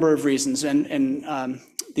a number of reasons, and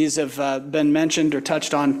these have been mentioned or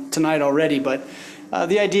touched on tonight already, but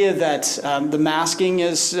the idea that the masking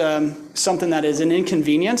is something that is an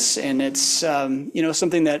inconvenience, and it's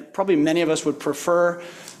something that probably many of us would prefer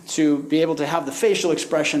to be able to have the facial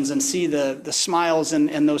expressions and see the smiles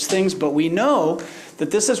and those things, but we know that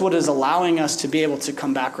this is what is allowing us to be able to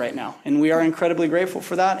come back right now, and we are incredibly grateful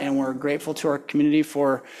for that, and we're grateful to our community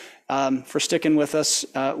for sticking with us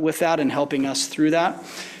with that and helping us through that.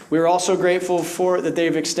 We're also grateful for that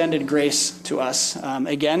they've extended grace to us.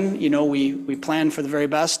 Again, we plan for the very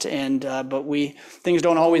best, but things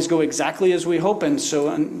don't always go exactly as we hope, and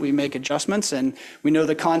so we make adjustments. And we know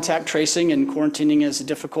the contact tracing and quarantining is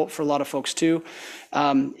difficult for a lot of folks too.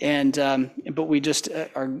 But we just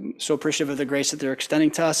are so appreciative of the grace that they're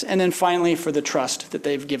extending to us. And then finally, for the trust that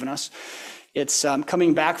they've given us. It's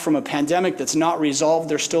coming back from a pandemic that's not resolved.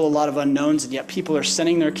 There's still a lot of unknowns, and yet people are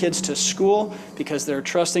sending their kids to school because they're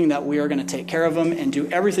trusting that we are going to take care of them and do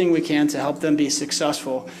everything we can to help them be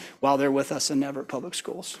successful while they're with us in Everett Public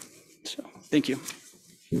Schools. So, thank you.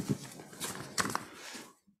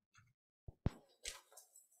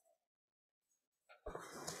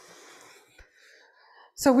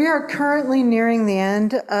 So we are currently nearing the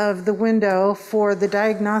end of the window for the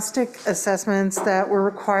diagnostic assessments that were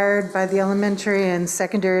required by the elementary and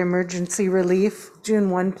secondary emergency relief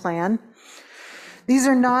June 1 plan. These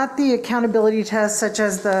are not the accountability tests such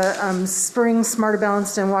as the Spring Smarter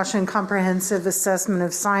Balanced and Washington Comprehensive Assessment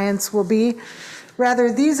of Science will be.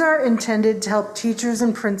 Rather, these are intended to help teachers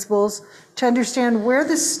and principals to understand where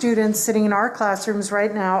the students sitting in our classrooms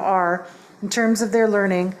right now are in terms of their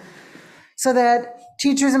learning, so that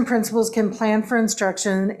teachers and principals can plan for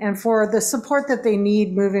instruction and for the support that they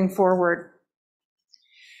need moving forward.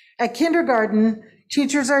 At kindergarten,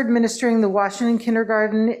 teachers are administering the Washington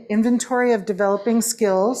Kindergarten Inventory of Developing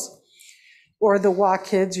Skills, or the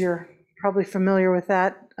WAKIDS, you're probably familiar with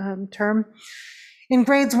that term. In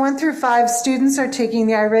grades 1 through 5, students are taking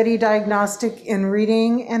the iReady diagnostic in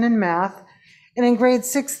reading and in math. And in grades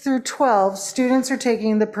 6 through 12, students are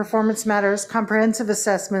taking the Performance Matters comprehensive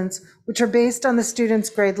assessments, which are based on the student's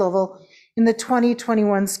grade level in the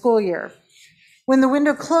 2021 school year. When the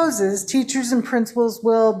window closes, teachers and principals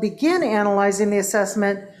will begin analyzing the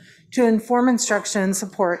assessment to inform instruction and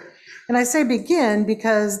support. And I say begin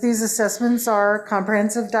because these assessments are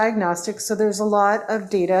comprehensive diagnostics, so there's a lot of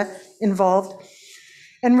data involved.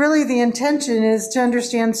 And really the intention is to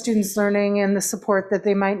understand students' learning and the support that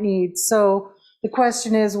they might need. So the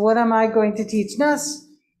question is, what am I going to teach next?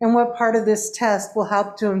 And what part of this test will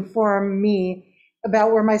help to inform me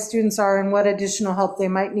about where my students are and what additional help they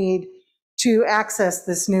might need to access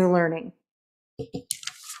this new learning?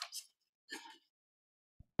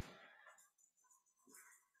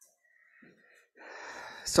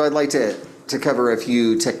 So I'd like to cover a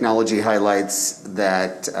few technology highlights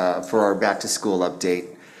that for our back to school update.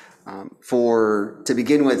 To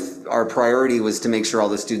begin with, our priority was to make sure all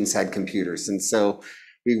the students had computers. And so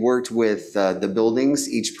we worked with the buildings.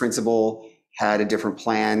 Each principal had a different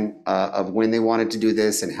plan of when they wanted to do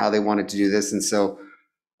this and how they wanted to do this. And so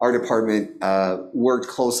our department worked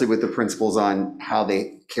closely with the principals on how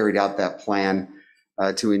they carried out that plan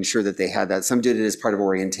to ensure that they had that. Some did it as part of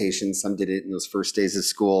orientation. Some did it in those first days of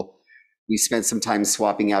school. We spent some time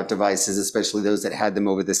swapping out devices, especially those that had them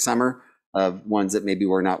over the summer, of ones that maybe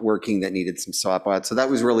were not working that needed some swap out. So that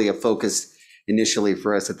was really a focus initially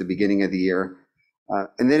for us at the beginning of the year.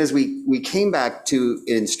 And then as we came back to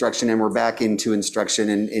instruction, and we're back into instruction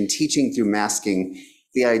and teaching through masking,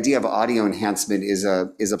 the idea of audio enhancement is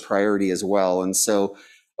a priority as well. And so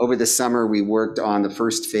over the summer, we worked on the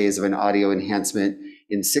first phase of an audio enhancement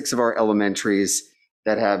in 6 of our elementaries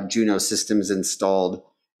that have Juno systems installed.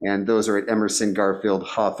 And those are at Emerson, Garfield,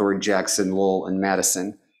 Hawthorne, Jackson, Lowell, and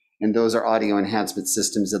Madison. And those are audio enhancement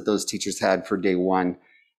systems that those teachers had for day one.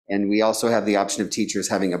 And we also have the option of teachers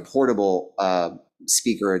having a portable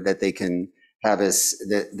speaker that they can have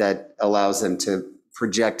that allows them to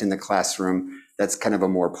project in the classroom. That's kind of a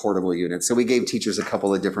more portable unit. So we gave teachers a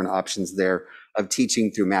couple of different options there of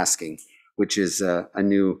teaching through masking, which is a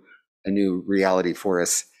new reality for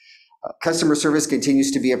us. Customer service continues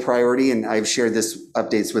to be a priority, and I've shared this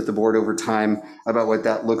updates with the board over time about what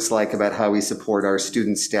that looks like, about how we support our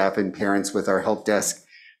students, staff, and parents with our help desk.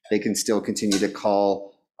 They can still continue to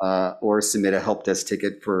call or submit a help desk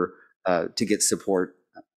ticket to get support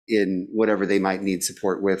in whatever they might need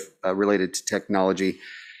support with related to technology.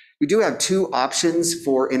 We do have two options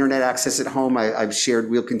for internet access at home. I've shared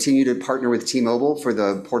we'll continue to partner with T-Mobile for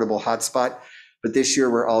the portable hotspot, but this year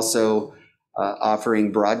we're also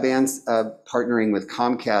offering broadband, partnering with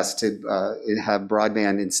Comcast to have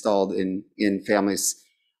broadband installed in families,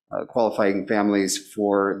 qualifying families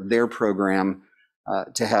for their program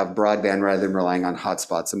to have broadband rather than relying on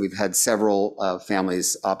hotspots. And we've had several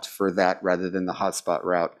families opt for that rather than the hotspot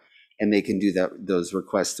route, and they can do those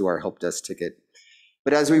requests through our help desk ticket.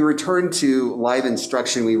 But as we return to live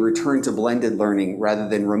instruction, we return to blended learning rather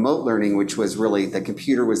than remote learning, which was really the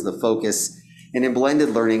computer was the focus. And in blended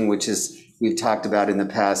learning, which is we've talked about in the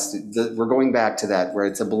past, we're going back to that, where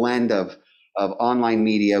it's a blend of online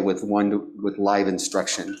media with live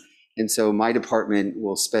instruction. And so my department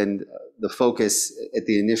will spend the focus at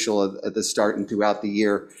the start and throughout the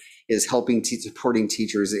year is supporting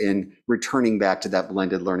teachers in returning back to that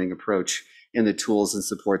blended learning approach and the tools and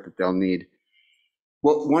support that they'll need.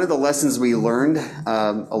 Well, one of the lessons we learned,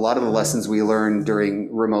 a lot of the lessons we learned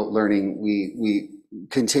during remote learning, we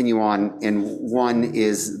continue on, and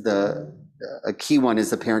a key one is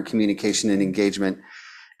the parent communication and engagement,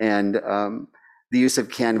 and the use of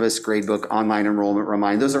Canvas, Gradebook, online enrollment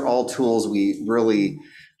remind. Those are all tools we really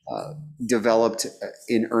developed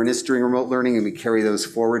in earnest during remote learning, and we carry those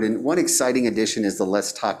forward. And one exciting addition is the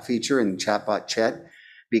Let's Talk feature in chatbot chat,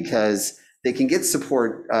 because they can get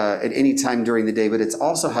support at any time during the day, but it's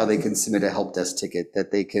also how they can submit a help desk ticket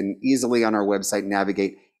that they can easily on our website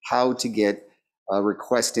navigate how to get a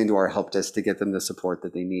request into our help desk to get them the support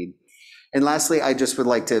that they need. And lastly, I'd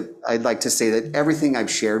like to say that everything I've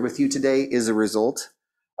shared with you today is a result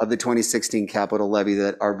of the 2016 capital levy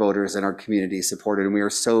that our voters and our community supported, and we are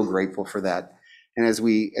so grateful for that. And as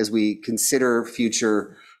we consider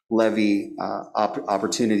future levy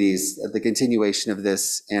opportunities, the continuation of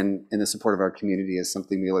this and the support of our community is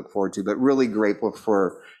something we look forward to, but really grateful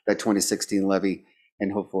for that 2016 levy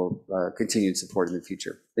and hopeful continued support in the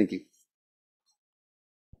future. Thank you.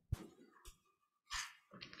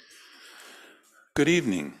 Good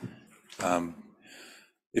evening.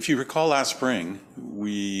 If you recall last spring,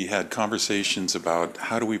 we had conversations about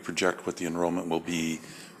how do we project what the enrollment will be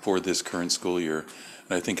for this current school year.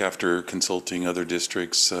 And I think after consulting other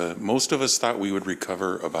districts, most of us thought we would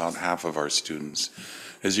recover about half of our students.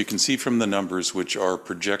 As you can see from the numbers, which are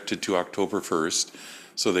projected to October 1st,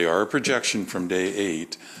 so they are a projection from day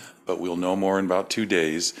 8, but we'll know more in about 2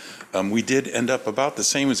 days. We did end up about the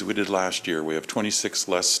same as we did last year. We have 26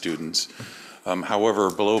 less students.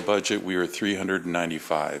 However, below budget, we are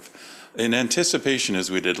 395. In anticipation,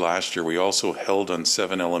 as we did last year, we also held on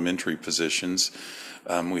 7 elementary positions.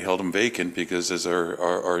 We held them vacant because as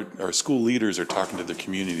our school leaders are talking to the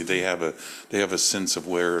community, they have a sense of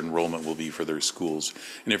where enrollment will be for their schools.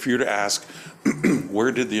 And if you were to ask,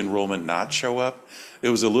 where did the enrollment not show up? It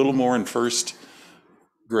was a little more in first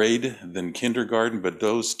grade than kindergarten, but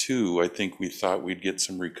those two, I think we thought we'd get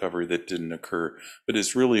some recovery that didn't occur, but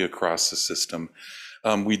it's really across the system.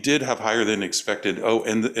 We did have higher than expected. Oh,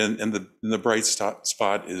 and the bright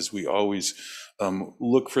spot is we always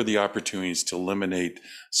look for the opportunities to eliminate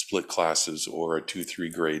split classes or a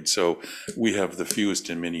 2-3 grade. So we have the fewest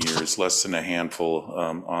in many years, less than a handful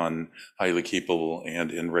on highly capable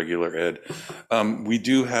and in regular ed. We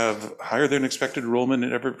do have higher than expected enrollment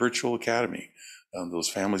at Everett Virtual Academy. Those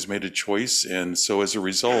families made a choice, and so as a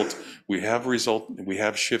result, we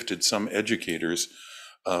have shifted some educators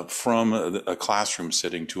from a classroom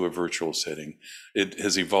setting to a virtual setting. It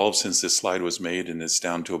has evolved since this slide was made, and it's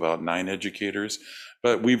down to about 9 educators,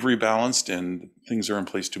 but we've rebalanced and things are in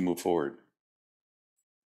place to move forward.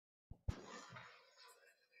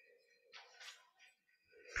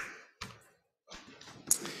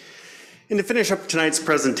 And to finish up tonight's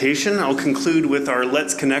presentation, I'll conclude with our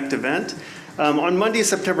Let's Connect event. On Monday,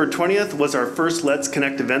 September 20th was our first Let's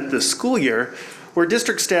Connect event this school year, where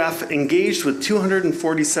district staff engaged with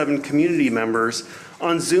 247 community members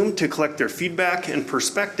on Zoom to collect their feedback and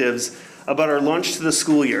perspectives about our launch to the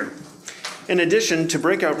school year. In addition to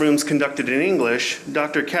breakout rooms conducted in English,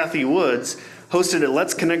 Dr. Kathy Woods hosted a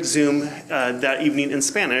Let's Connect Zoom that evening in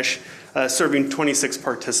Spanish, serving 26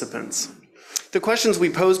 participants. The questions we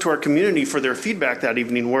posed to our community for their feedback that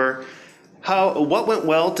evening were, what went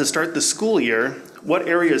well to start the school year? What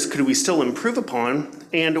areas could we still improve upon?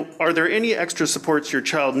 And are there any extra supports your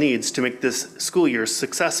child needs to make this school year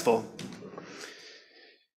successful?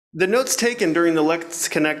 The notes taken during the Let's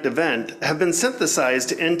Connect event have been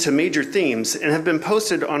synthesized into major themes and have been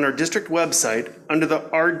posted on our district website under the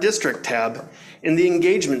Our District tab in the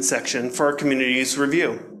engagement section for our community's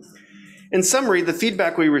review. In summary, the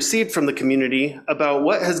feedback we received from the community about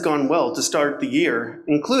what has gone well to start the year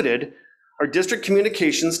included our district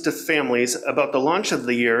communications to families about the launch of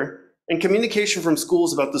the year and communication from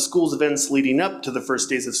schools about the school's events leading up to the first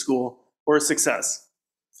days of school were a success.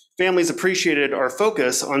 Families appreciated our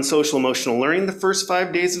focus on social emotional learning the first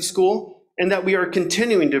 5 days of school, and that we are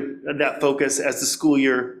continuing that focus as the school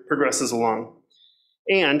year progresses along.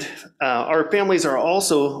 And our families were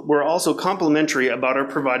also complimentary about our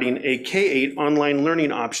providing a K-8 online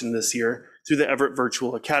learning option this year through the Everett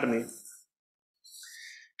Virtual Academy.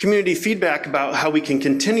 Community feedback about how we can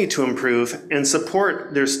continue to improve and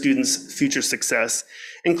support their students' future success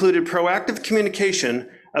included proactive communication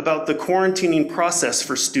about the quarantining process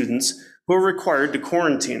for students who are required to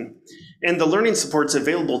quarantine and the learning supports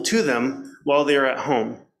available to them while they are at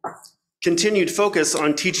home. Continued focus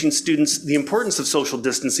on teaching students the importance of social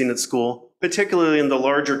distancing at school, particularly in the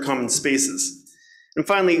larger common spaces. And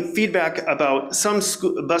finally, feedback about some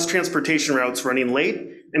bus transportation routes running late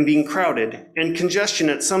and being crowded, and congestion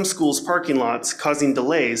at some schools' parking lots causing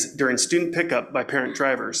delays during student pickup by parent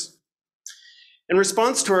drivers. In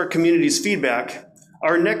response to our community's feedback,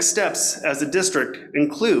 our next steps as a district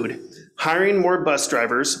include hiring more bus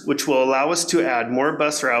drivers, which will allow us to add more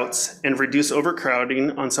bus routes and reduce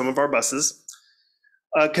overcrowding on some of our buses,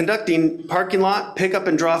 conducting parking lot pickup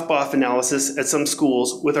and drop-off analysis at some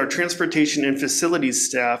schools with our transportation and facilities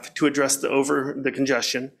staff to address the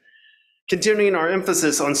congestion, continuing our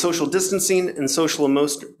emphasis on social distancing and social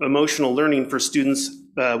emotional learning for students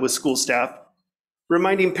with school staff,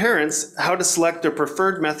 reminding parents how to select their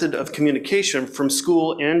preferred method of communication from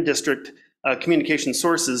school and district communication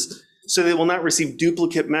sources so they will not receive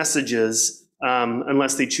duplicate messages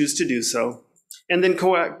unless they choose to do so. And then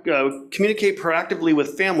communicate proactively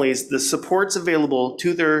with families the supports available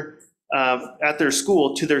to at their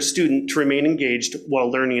school to their student to remain engaged while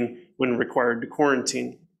learning when required to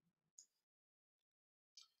quarantine.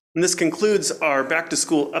 And this concludes our back to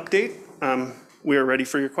school update. We are ready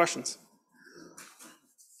for your questions.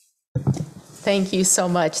 Thank you so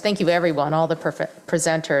much. Thank you, everyone, all the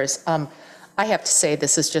presenters. I have to say,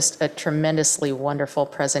 this is just a tremendously wonderful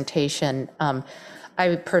presentation.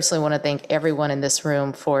 I personally want to thank everyone in this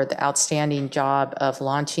room for the outstanding job of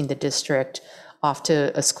launching the district off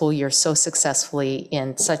to a school year so successfully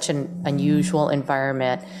in such an unusual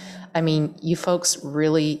environment. I mean, you folks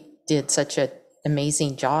really did such an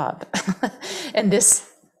amazing job. And this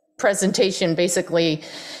presentation basically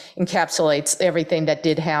encapsulates everything that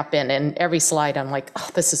did happen, and every slide I'm like, oh,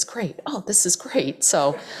 this is great. Oh, this is great.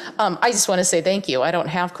 So I just want to say thank you. I don't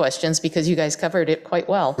have questions because you guys covered it quite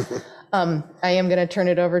well. I am going to turn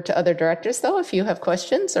it over to other directors, though, if you have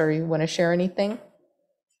questions or you want to share anything.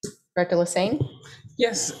 Director Lassane?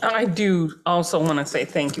 Yes, I do also want to say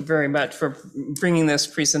thank you very much for bringing this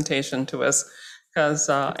presentation to us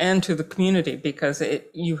and to the community, because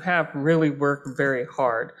you have really worked very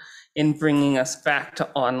hard in bringing us back to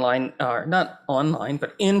online, or not online,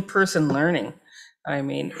 but in-person learning. I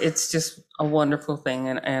mean, it's just a wonderful thing,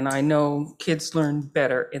 and I know kids learn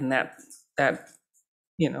better in that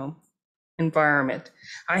environment.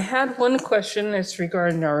 I had one question that's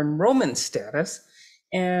regarding our enrollment status,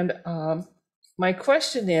 and my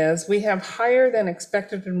question is, we have higher than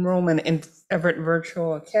expected enrollment in Everett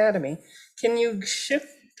Virtual Academy. Can you shift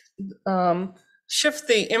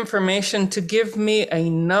the information to give me a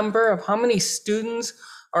number of how many students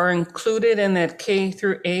are included in that K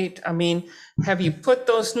through 8? I mean, have you put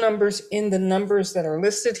those numbers in the numbers that are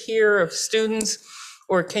listed here of students,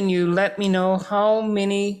 or can you let me know how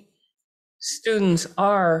many students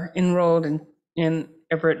are enrolled in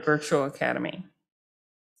Everett Virtual Academy?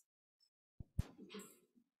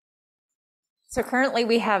 So currently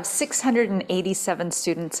we have 687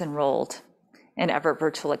 students enrolled in Everett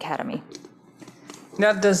Virtual Academy.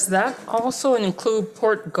 Now, does that also include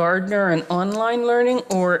Port Gardner and online learning,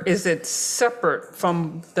 or is it separate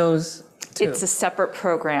from those too? It's a separate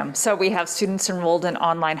program. So we have students enrolled in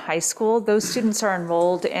online high school. Those students are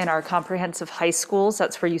enrolled in our comprehensive high schools.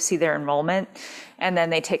 That's where you see their enrollment. And then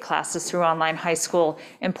they take classes through online high school.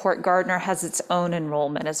 And Port Gardner has its own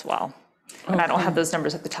enrollment as well. And I don't have those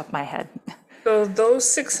numbers at the top of my head. So those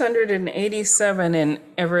 687 in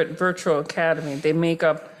Everett Virtual Academy, they make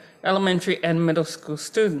up elementary and middle school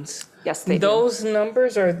students. Yes, they do. Those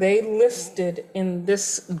numbers, are they listed in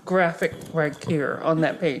this graphic right here on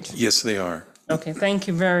that page? Yes, they are. Okay, thank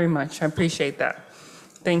you very much. I appreciate that.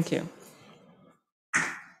 Thank you.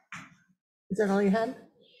 Is that all you had?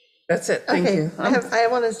 That's it. Thank Okay, you. I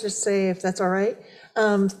want to just say, if that's all right,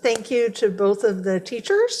 thank you to both of the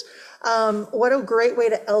teachers. What a great way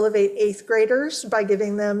to elevate 8th graders by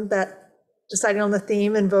giving them that, deciding on the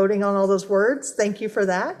theme and voting on all those words. Thank you for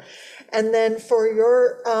that. And then for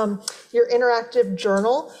your interactive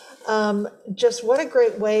journal, just what a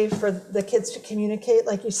great way for the kids to communicate,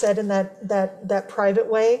 like you said, in that private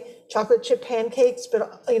way. Chocolate chip pancakes,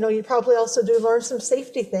 but you probably also do learn some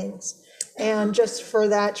safety things. And just for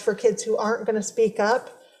that, for kids who aren't going to speak up,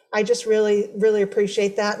 I just really, really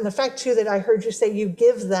appreciate that. And the fact too that I heard you say you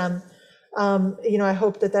give them, I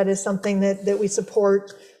hope that is something that we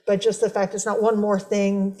support. But just the fact it's not one more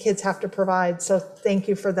thing kids have to provide. So thank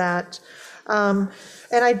you for that. And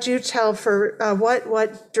I do tell for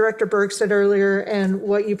what Director Berg said earlier and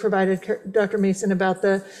what you provided, Dr. Mason, about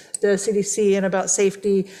the CDC and about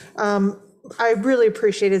safety. I really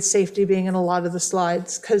appreciated safety being in a lot of the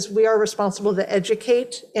slides because we are responsible to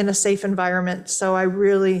educate in a safe environment. So I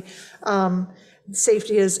really,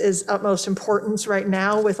 safety is utmost importance right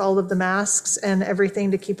now with all of the masks and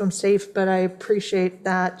everything to keep them safe, but I appreciate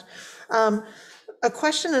that. A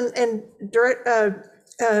question, and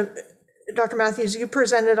Dr. Matthews, you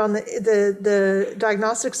presented on the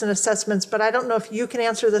diagnostics and assessments, but I don't know if you can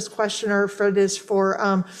answer this question or if it is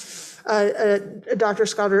for Dr.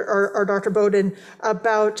 Scott or Dr. Bowden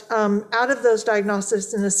about out of those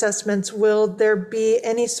diagnostics and assessments, will there be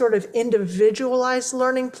any sort of individualized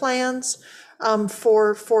learning plans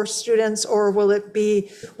for students, or will it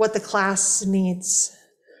be what the class needs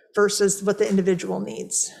versus what the individual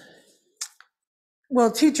needs?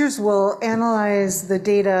 Well, teachers will analyze the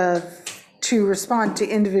data to respond to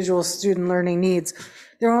individual student learning needs.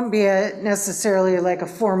 There won't be necessarily like a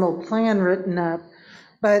formal plan written up,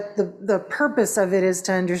 but the purpose of it is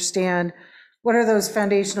to understand what are those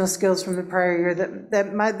foundational skills from the prior year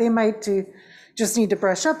that they might just need to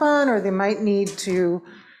brush up on, or they might need to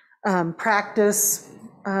practice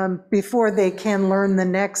before they can learn the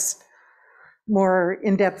next more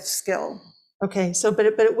in-depth skill. Okay, so but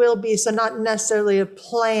it will be, so not necessarily a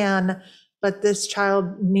plan, but this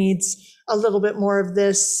child needs a little bit more of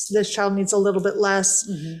this child needs a little bit less,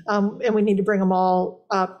 and we need to bring them all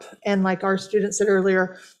up. And like our student said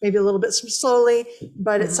earlier, maybe a little bit slowly,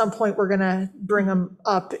 but at some point we're gonna bring them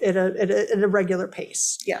up at a regular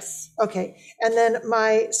pace. Yes. Okay, and then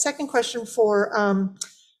my second question for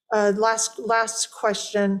last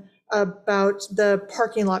question about the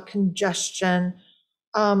parking lot congestion.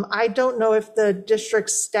 I don't know if the district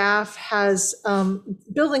staff has,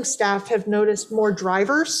 building staff have noticed more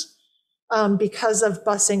drivers because of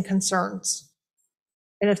busing concerns.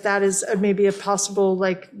 And if that is maybe a possible,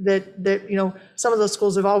 like that some of those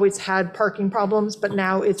schools have always had parking problems, but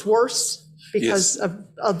now it's worse because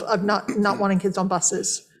of not wanting kids on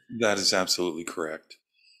buses. That is absolutely correct.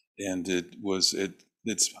 And it was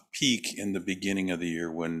its peak in the beginning of the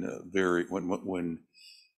year when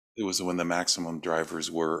the maximum drivers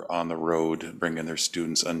were on the road bringing their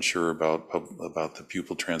students, unsure about the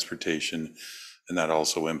pupil transportation, and that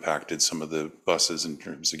also impacted some of the buses in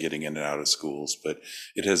terms of getting in and out of schools. But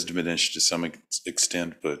it has diminished to some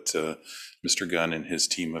extent. But Mr. Gunn and his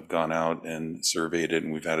team have gone out and surveyed it,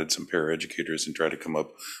 and we've added some paraeducators and tried to come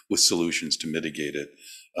up with solutions to mitigate it.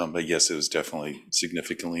 But yes, it was definitely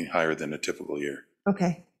significantly higher than a typical year.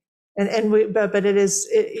 Okay, but it is.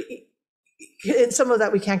 And some of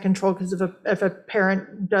that we can't control because if a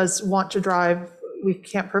parent does want to drive, we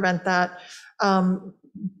can't prevent that.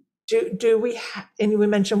 Do we, and we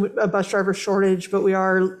mentioned a bus driver shortage, but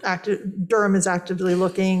Durham is actively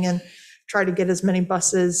looking and try to get as many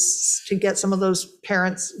buses to get some of those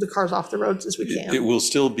parents, the cars off the roads as we can. It will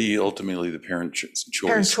still be ultimately the parent choice.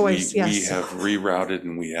 Parent choice, yes. We have rerouted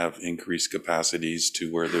and we have increased capacities to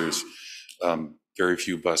where there's very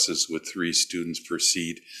few buses with 3 students per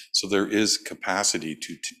seat. So there is capacity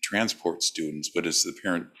to transport students, but it's the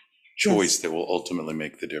parent choice that will ultimately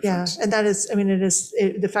make the difference. Yeah, and that is, it is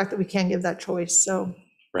the fact that we can give that choice. So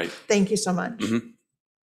right. Thank you so much.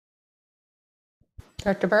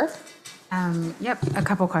 Dr. Berg? Yep, a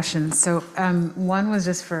couple questions. So one was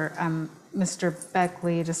just for Mr.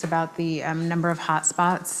 Beckley, just about the number of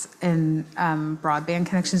hotspots and broadband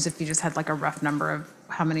connections, if you just had like a rough number of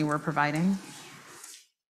how many we're providing?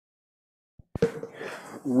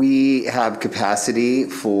 We have capacity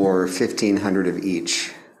for 1,500 of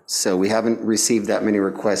each. So we haven't received that many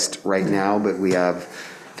requests right now, but we have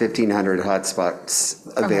 1,500 hotspots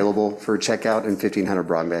available for checkout and 1,500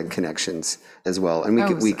 broadband connections as well. And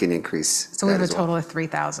we can increase. So we have a as well. total of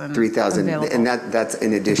 3,000. 3,000, available. and that's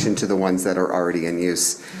in addition to the ones that are already in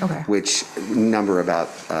use, Okay. which number about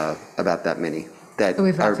that many. That So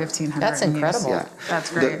we've got are- 1,500. That's in use. incredible. Yeah.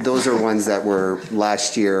 That's great. Those are ones that were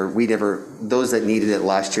last year, those that needed it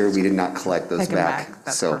last year, we did not collect those Take 'em back. back.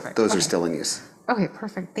 That's So perfect. those are Okay. still in use. Okay,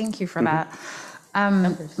 perfect. Thank you for that.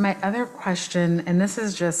 My other question, and this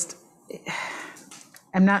is just,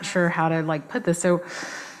 I'm not sure how to like put this. So,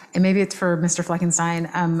 and maybe it's for Mr.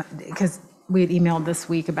 Fleckenstein, because we had emailed this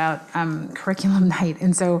week about curriculum night.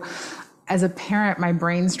 And so as a parent, my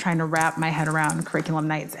brain's trying to wrap my head around curriculum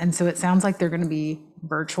nights. And so it sounds like they're going to be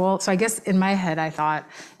virtual. So I guess in my head, I thought,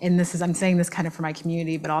 and I'm saying this kind of for my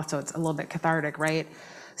community, but also it's a little bit cathartic, right?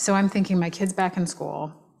 So I'm thinking my kid's back in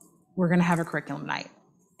school, we're going to have a curriculum night.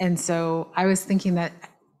 And so I was thinking that,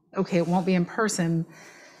 okay, it won't be in person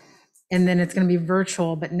and then it's going to be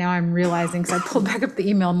virtual. But now I'm realizing, because I pulled back up the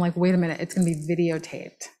email, I'm like, wait a minute, it's going to be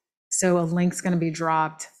videotaped. So a link's going to be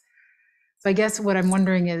dropped. So I guess what I'm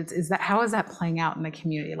wondering is that how is that playing out in the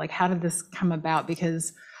community? Like, how did this come about?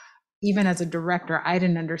 Because even as a director, I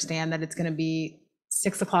didn't understand that it's going to be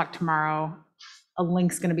 6 o'clock tomorrow, a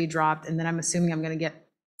link's going to be dropped, and then I'm assuming I'm going to get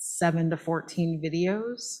 7 to 14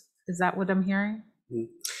 videos. Is that what I'm hearing?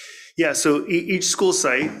 Yeah, so each school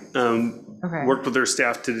site worked with their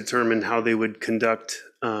staff to determine how they would conduct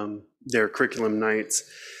their curriculum nights.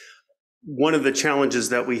 One of the challenges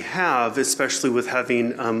that we have, especially with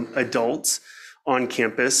having adults on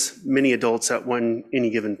campus, many adults at any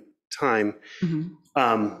given time,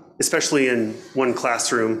 especially in one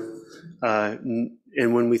classroom,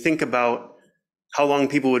 and when we think about how long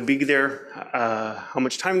people would be there, how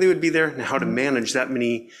much time they would be there, and how to manage that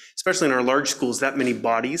many, especially in our large schools, that many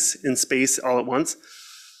bodies in space all at once.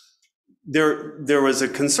 There was a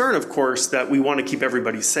concern, of course, that we want to keep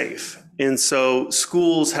everybody safe. And so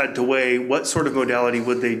schools had to weigh what sort of modality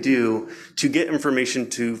would they do to get information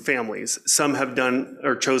to families. Some have done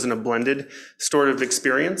or chosen a blended sort of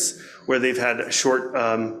experience where they've had short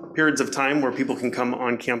periods of time where people can come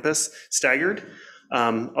on campus staggered.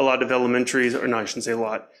 A lot of elementaries, or no, I shouldn't say a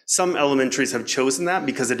lot. Some elementaries have chosen that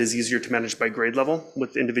because it is easier to manage by grade level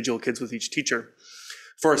with individual kids with each teacher.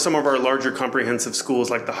 For some of our larger comprehensive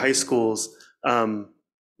schools, like the high schools,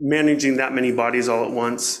 managing that many bodies all at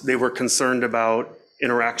once, they were concerned about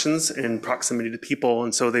interactions and proximity to people,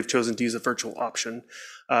 and so they've chosen to use a virtual option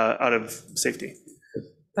out of safety.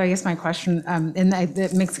 So I guess my question, and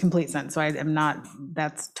it makes complete sense, so I am not,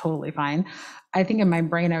 that's totally fine. I think in my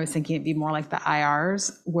brain, I was thinking it'd be more like the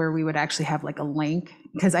IRs, where we would actually have like a link,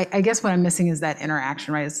 because I guess what I'm missing is that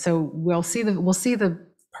interaction, right? So we'll see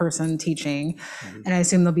the person teaching, and I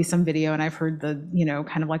assume there'll be some video, and I've heard the,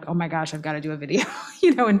 kind of like, oh my gosh, I've got to do a video,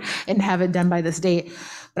 and have it done by this date.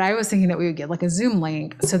 But I was thinking that we would get like a Zoom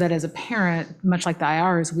link so that as a parent, much like the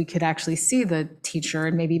IRs, we could actually see the teacher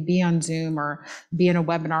and maybe be on Zoom or be in a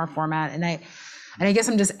webinar format. And I guess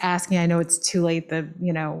I'm just asking, I know it's too late,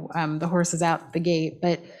 the horse is out the gate,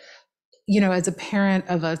 but as a parent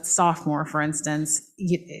of a sophomore, for instance,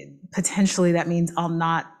 potentially that means I'll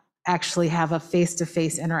not actually have a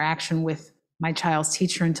face-to-face interaction with my child's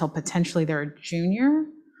teacher until potentially they're a junior.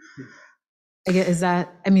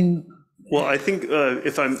 Well, I think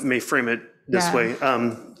if I may frame it this way,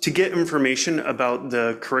 to get information about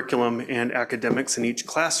the curriculum and academics in each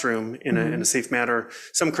classroom in a safe manner,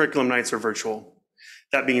 some curriculum nights are virtual.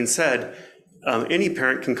 That being said, any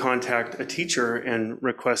parent can contact a teacher and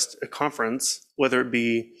request a conference, whether it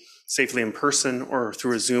be safely in person or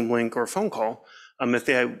through a Zoom link or a phone call, if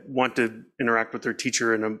they want to interact with their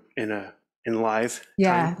teacher in live.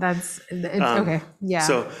 Yeah, okay. Yeah.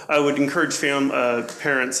 So I would encourage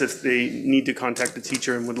parents, if they need to contact the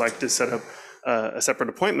teacher and would like to set up a separate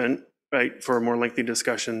appointment, right, for a more lengthy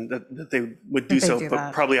discussion, that they would do so,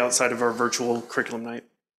 but probably outside of our virtual curriculum night.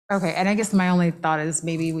 Okay, and I guess my only thought is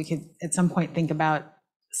maybe we could at some point think about,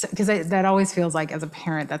 because that always feels like as a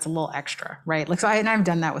parent, that's a little extra, right? Like, so and I've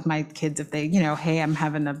done that with my kids. If they, hey, I'm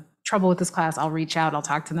having trouble with this class, I'll reach out, I'll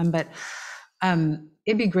talk to them. But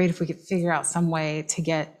it'd be great if we could figure out some way to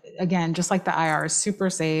get, again, just like the IR is super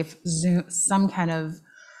safe, Zoom, some kind of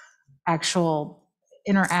actual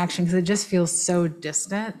interaction, because it just feels so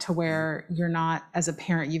distant to where you're not, as a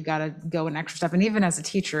parent, you've got to go an extra step. And even as a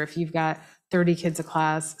teacher, if you've got 30 kids a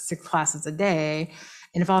class, 6 classes a day.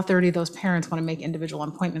 And if all 30 of those parents want to make individual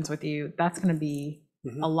appointments with you, that's going to be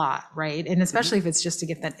a lot, right? And especially if it's just to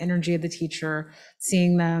get that energy of the teacher,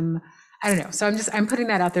 seeing them, I don't know. So I'm putting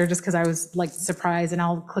that out there just because I was like surprised, and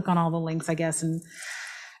I'll click on all the links, I guess, and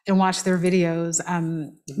watch their videos.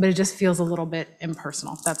 But it just feels a little bit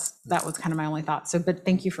impersonal. That was kind of my only thought. So, but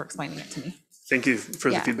thank you for explaining it to me. Thank you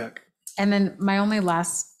for the feedback. And then my only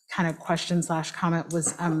last kind of question / comment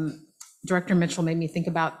was, Director Mitchell made me think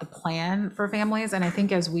about the plan for families. And I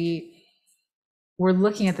think as we're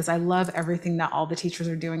looking at this, I love everything that all the teachers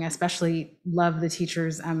are doing. I especially love the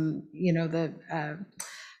teachers,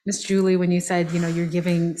 Miss Julie, when you said, you're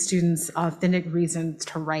giving students authentic reasons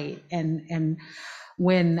to write. And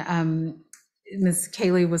when Ms.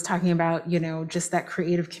 Kaylee was talking about, just that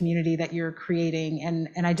creative community that you're creating.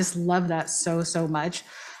 And I just love that so, so much.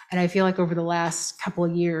 And I feel like over the last couple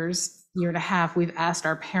of years, year and a half, we've asked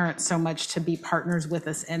our parents so much to be partners with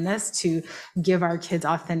us in this, to give our kids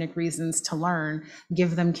authentic reasons to learn,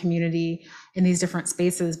 give them community in these different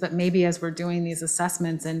spaces. But maybe as we're doing these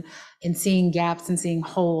assessments and seeing gaps and seeing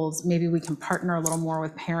holes, maybe we can partner a little more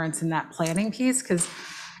with parents in that planning piece, because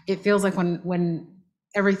it feels like when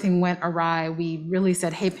everything went awry, we really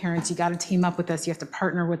said, hey, parents, you got to team up with us. You have to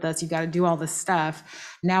partner with us. You got to do all this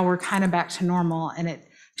stuff. Now we're kind of back to normal. And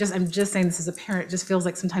I'm just saying this as a parent, it just feels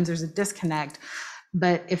like sometimes there's a disconnect.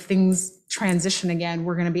 But if things transition again,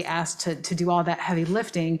 we're going to be asked to do all that heavy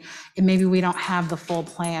lifting, and maybe we don't have the full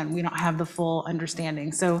plan. We don't have the full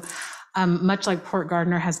understanding. So much like Port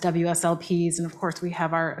Gardner has WSLPs, and of course we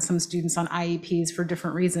have some students on IEPs for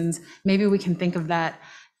different reasons, maybe we can think of that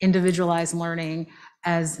individualized learning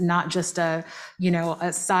as not just a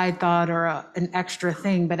side thought or an extra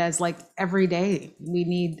thing, but as like every day we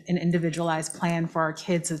need an individualized plan for our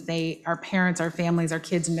kids, so our parents, our families, our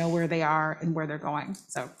kids know where they are and where they're going.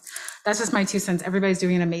 So that's just my 2 cents. Everybody's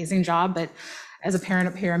doing an amazing job, but as a parent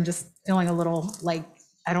up here, I'm just feeling a little like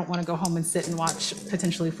I don't want to go home and sit and watch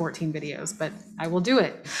potentially 14 videos, but I will do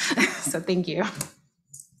it. So thank you.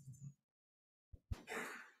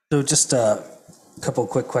 So just couple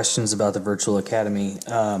quick questions about the virtual academy.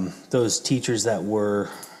 Those teachers that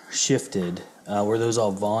were shifted, were those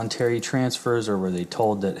all voluntary transfers, or were they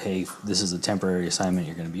told that, hey, this is a temporary assignment,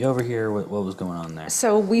 you're going to be over here? What was going on there?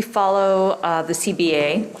 So we follow the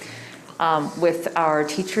CBA with our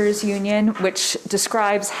teachers union, which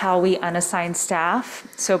describes how we unassign staff.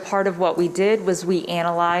 So part of what we did was we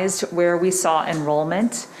analyzed where we saw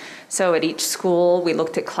enrollment. So at each school, we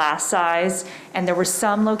looked at class size, and there were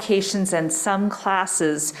some locations and some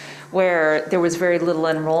classes where there was very little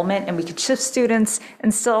enrollment, and we could shift students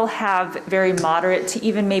and still have very moderate to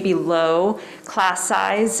even maybe low class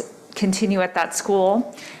size continue at that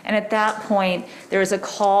school. And at that point, there is a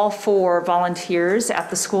call for volunteers at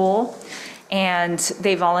the school, and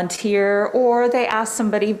they volunteer, or they ask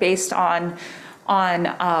somebody based on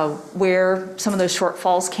where some of those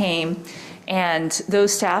shortfalls came. And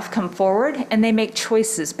those staff come forward and they make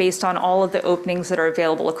choices based on all of the openings that are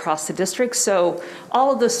available across the district. So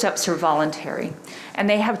all of those steps are voluntary, and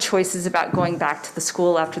they have choices about going back to the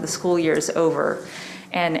school after the school year is over,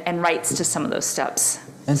 and rights to some of those steps.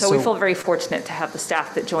 And so we feel very fortunate to have the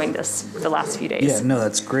staff that joined us the last few days. Yeah, no,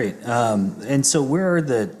 that's great. And so where are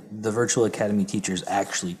the virtual academy teachers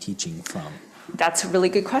actually teaching from? That's a really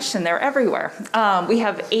good question. They're everywhere. We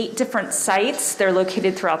have 8 different sites. They're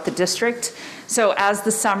located throughout the district. So as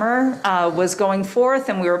the summer was going forth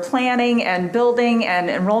and we were planning and building and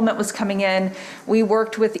enrollment was coming in, we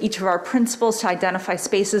worked with each of our principals to identify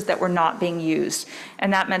spaces that were not being used.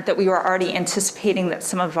 And that meant that we were already anticipating that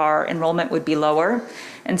some of our enrollment would be lower.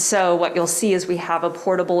 And so what you'll see is we have a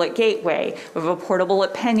portable at Gateway, we have a portable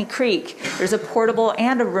at Penny Creek, there's a portable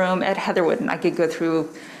and a room at Heatherwood, and I could go through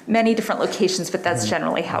many different locations, but that's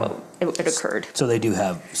generally how it occurred. So they do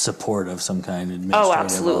have support of some kind, administrative? Oh,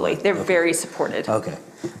 absolutely. They're very supported. Okay.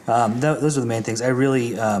 Those are the main things. I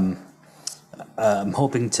really, I'm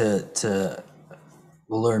hoping to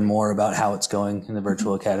learn more about how it's going in the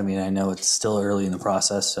virtual academy, and I know it's still early in the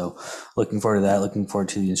process, so looking forward to that, looking forward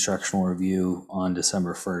to the instructional review on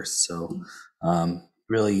December 1st. So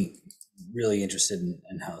really, really interested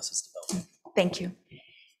in how this is developing. Thank you.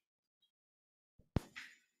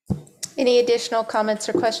 Any additional comments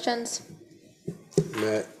or questions?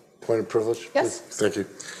 Matt, point of privilege? Yes. Thank you.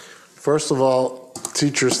 First of all,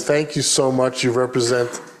 teachers, thank you so much. You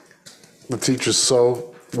represent the teachers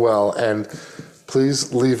so well, and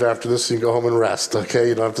please leave after this so you can go home and rest, okay?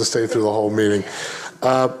 You don't have to stay through the whole meeting.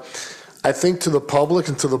 I think to the public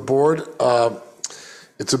and to the board,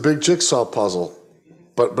 it's a big jigsaw puzzle,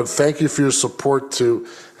 but thank you for your support to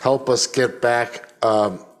help us get back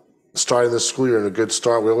starting this school year in a good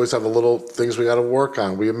start. We always have a little things we got to work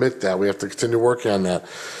on. We admit that. We have to continue working on that.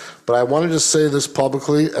 But I wanted to say this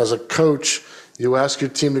publicly. As a coach, you ask your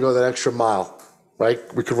team to go that extra mile, right?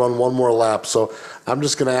 We could run one more lap. So I'm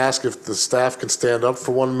just going to ask if the staff can stand up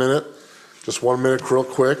for 1 minute. Just 1 minute real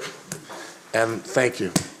quick. And thank you.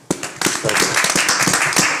 Thank you.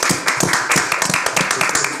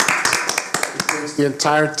 The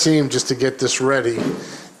entire team just to get this ready.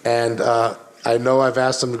 And I know I've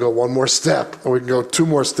asked them to go one more step, and we can go 2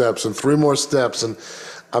 more steps and 3 more steps. And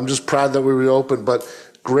I'm just proud that we reopened, but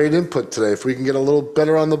great input today. If we can get a little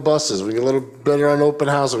better on the buses, we get a little better on open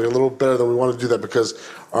house, we get a little better, then we want to do that, because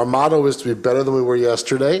our motto is to be better than we were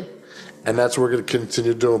yesterday. And that's what we're going to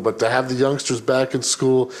continue doing. But to have the youngsters back in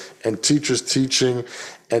school and teachers teaching,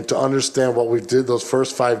 and to understand what we did those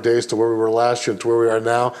first 5 days to where we were last year and to where we are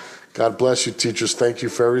now, God bless you, teachers. Thank you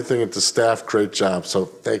for everything. And to staff, great job. So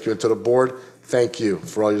thank you. And to the board, thank you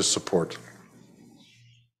for all your support.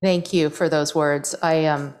 Thank you for those words.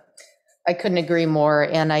 I couldn't agree more.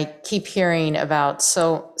 And I keep hearing about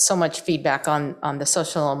so much feedback on the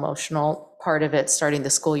social emotional part of it, starting the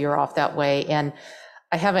school year off that way. And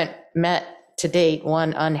I haven't met to date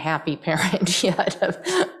one unhappy parent yet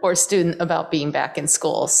or student about being back in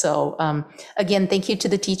school. So again, thank you to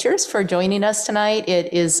the teachers for joining us tonight.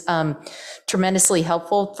 It is tremendously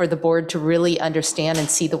helpful for the board to really understand and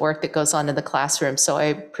see the work that goes on in the classroom. So I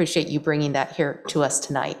appreciate you bringing that here to us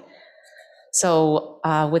tonight. So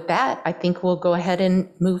with that, I think we'll go ahead and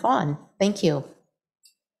move on. Thank you.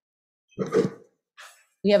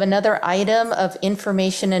 We have another item of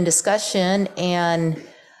information and discussion, and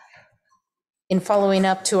in following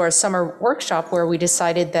up to our summer workshop where we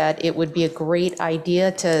decided that it would be a great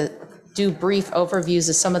idea to do brief overviews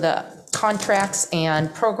of some of the contracts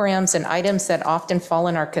and programs and items that often fall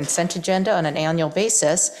in our consent agenda on an annual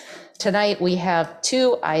basis. Tonight we have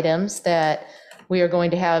 2 items that we are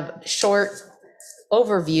going to have short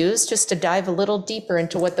overviews just to dive a little deeper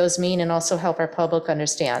into what those mean and also help our public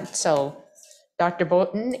understand. So Dr.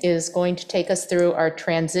 Boughton is going to take us through our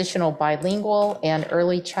transitional bilingual and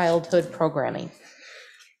early childhood programming.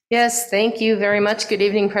 Yes, thank you very much. Good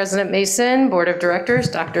evening, President Mason, Board of Directors,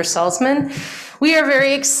 Dr. Salzman. We are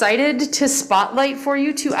very excited to spotlight for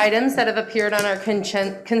you 2 items that have appeared on our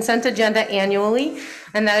consent agenda annually,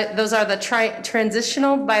 and those are the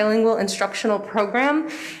Transitional Bilingual Instructional Program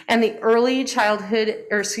and the Early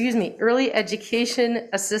Education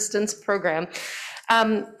Assistance Program.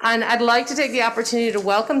 And I'd like to take the opportunity to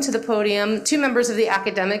welcome to the podium 2 members of the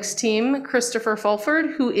academics team, Christopher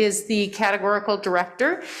Fulford, who is the categorical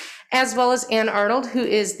director, as well as Ann Arnold, who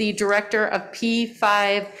is the director of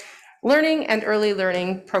P5 Learning and Early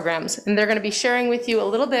Learning Programs. And they're going to be sharing with you a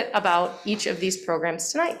little bit about each of these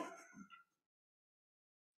programs tonight.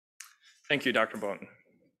 Thank you, Dr. Boughton.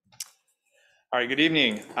 All right, good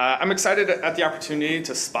evening. I'm excited at the opportunity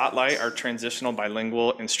to spotlight our Transitional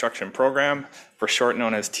Bilingual Instruction Program, for short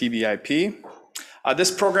known as TBIP. This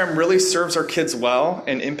program really serves our kids well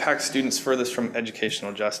and impacts students furthest from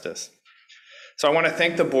educational justice. So I want to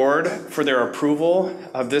thank the board for their approval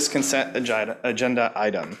of this consent agenda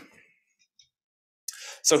item.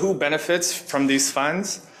 So who benefits from these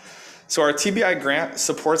funds? So our TBI grant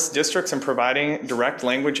supports districts in providing direct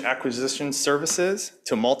language acquisition services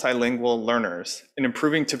to multilingual learners and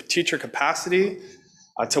improving teacher capacity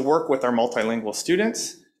to work with our multilingual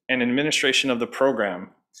students and administration of the program.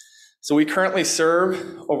 So we currently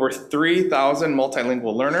serve over 3,000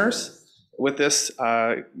 multilingual learners with this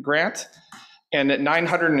grant, and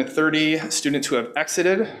 930 students who have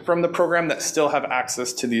exited from the program that still have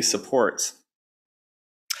access to these supports.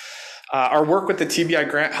 Our work with the TBI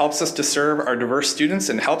grant helps us to serve our diverse students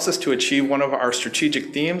and helps us to achieve one of our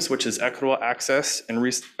strategic themes, which is equitable access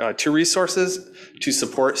and to resources to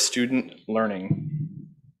support student learning.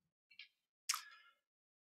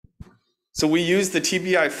 So we use the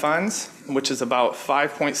TBI funds, which is about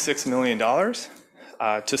 $5.6 million,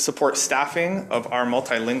 to support staffing of our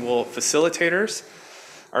multilingual facilitators,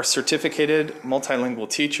 our certificated multilingual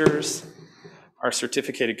teachers, our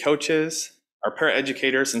certificated coaches, our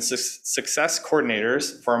paraeducators and success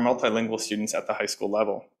coordinators for our multilingual students at the high school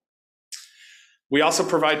level. We also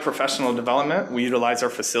provide professional development. We utilize our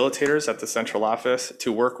facilitators at the central office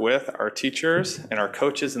to work with our teachers and our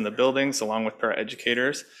coaches in the buildings, along with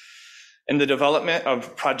paraeducators, in the development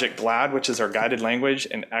of Project GLAD, which is our guided language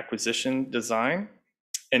and acquisition design,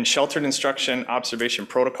 and sheltered instruction observation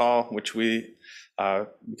protocol, which we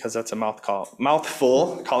because that's a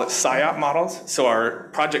mouthful, call it SIOP models. So our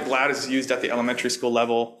Project GLAD is used at the elementary school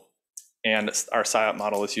level, and our SIOP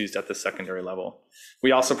model is used at the secondary level.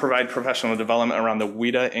 We also provide professional development around the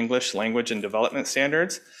WIDA English Language and Development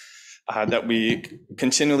Standards, that we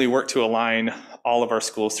continually work to align all of our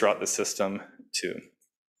schools throughout the system to.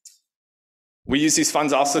 We use these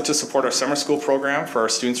funds also to support our summer school program for our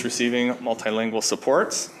students receiving multilingual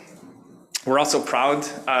supports. We're also proud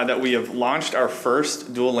that we have launched our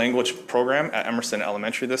first dual language program at Emerson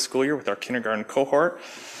Elementary this school year with our kindergarten cohort.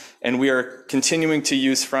 And we are continuing to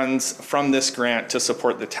use funds from this grant to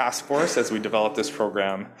support the task force as we develop this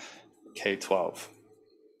program K-12.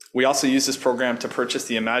 We also use this program to purchase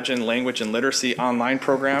the Imagine Language and Literacy online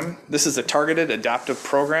program. This is a targeted adaptive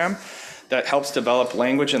program that helps develop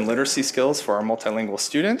language and literacy skills for our multilingual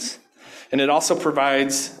students. And it also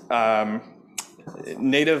provides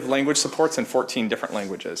native language supports in 14 different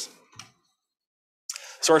languages.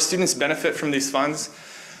 So our students benefit from these funds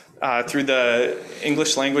through the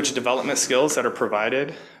English language development skills that are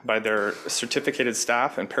provided by their certificated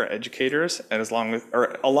staff and paraeducators, and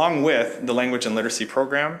along with the language and literacy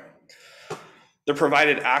program. They're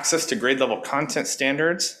provided access to grade level content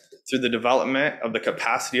standards through the development of the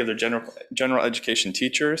capacity of their general education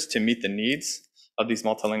teachers to meet the needs of these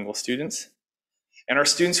multilingual students. And our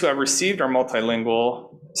students who have received our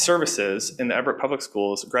multilingual services in the Everett Public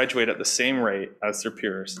Schools graduate at the same rate as their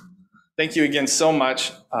peers. Thank you again so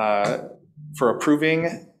much for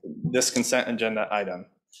approving this consent agenda item.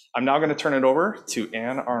 I'm now going to turn it over to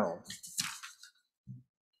Ann Arnold.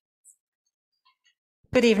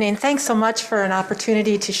 Good evening. Thanks so much for an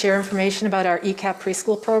opportunity to share information about our ECAP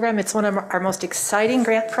preschool program. It's one of our most exciting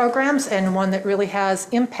grant programs and one that really has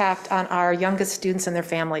impact on our youngest students and their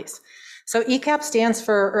families. So ECAP stands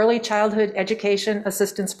for Early Childhood Education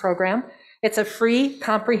Assistance Program. It's a free,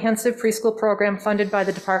 comprehensive preschool program funded by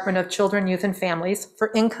the Department of Children, Youth, and Families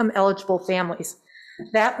for income-eligible families.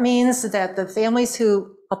 That means that the families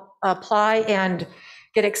who apply and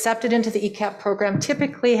get accepted into the ECAP program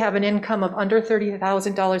typically have an income of under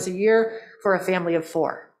 $30,000 a year for a family of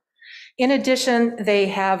 4. In addition, they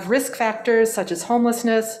have risk factors such as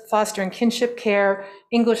homelessness, foster and kinship care,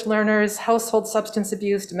 English learners, household substance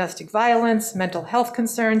abuse, domestic violence, mental health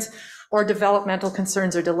concerns, or developmental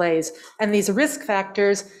concerns or delays. And these risk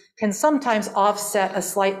factors can sometimes offset a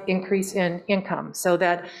slight increase in income so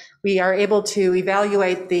that we are able to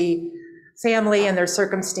evaluate the family and their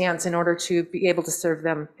circumstance in order to be able to serve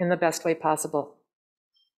them in the best way possible.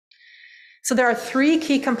 So there are 3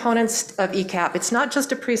 key components of ECAP. It's not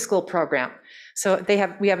just a preschool program. So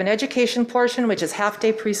we have an education portion, which is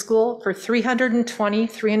half-day preschool for 320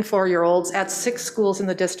 3- and 4-year-olds at 6 schools in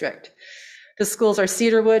the district. The schools are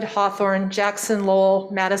Cedarwood, Hawthorne, Jackson, Lowell,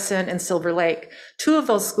 Madison, and Silver Lake. 2 of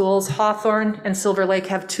those schools, Hawthorne and Silver Lake,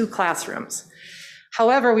 have 2 classrooms.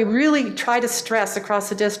 However, we really try to stress across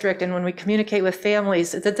the district and when we communicate with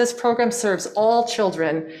families that this program serves all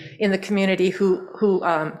children in the community who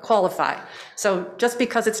qualify. So just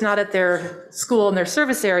because it's not at their school in their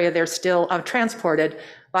service area, they're still transported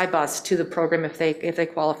by bus to the program if they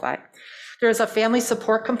qualify. There's a family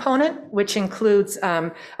support component, which includes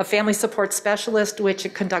a family support specialist,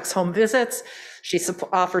 which conducts home visits. She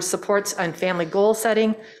offers supports on family goal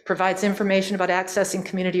setting, provides information about accessing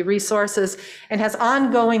community resources, and has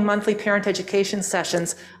ongoing monthly parent education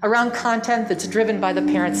sessions around content that's driven by the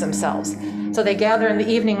parents themselves. So they gather in the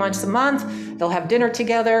evening once a month, they'll have dinner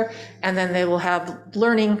together, and then they will have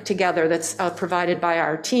learning together that's provided by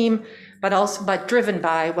our team, but driven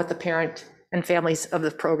by what the parent and families of the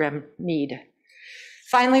program need.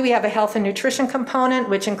 Finally, we have a health and nutrition component,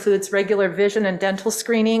 which includes regular vision and dental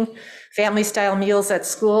screening, family-style meals at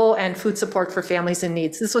school, and food support for families in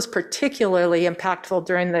need. This was particularly impactful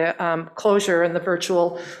during the closure and the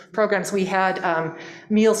virtual programs. We had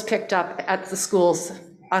meals picked up at the schools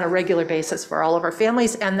on a regular basis for all of our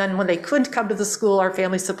families. And then when they couldn't come to the school, our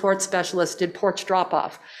family support specialists did porch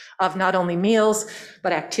drop-off of not only meals,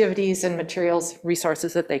 but activities and materials,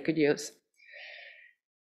 resources that they could use.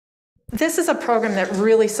 This is a program that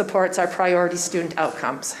really supports our priority student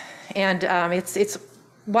outcomes. And it's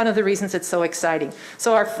one of the reasons it's so exciting.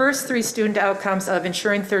 So our first 3 student outcomes of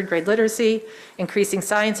ensuring 3rd grade literacy, increasing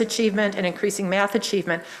science achievement, and increasing math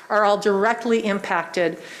achievement are all directly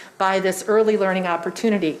impacted by this early learning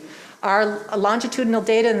opportunity. Our longitudinal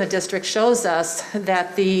data in the district shows us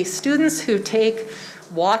that the students who take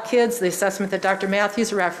WAKIDS, the assessment that Dr.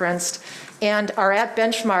 Matthews referenced, and are at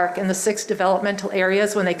benchmark in the 6 developmental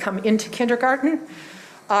areas when they come into kindergarten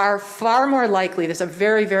are far more likely, there's a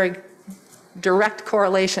very, very direct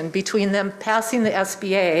correlation between them passing the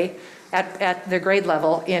SBA at their grade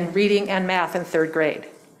level in reading and math in 3rd grade.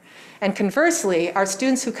 And conversely, our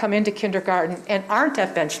students who come into kindergarten and aren't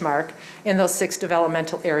at benchmark in those 6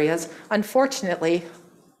 developmental areas, unfortunately,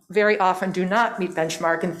 very often do not meet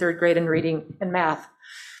benchmark in 3rd grade in reading and math.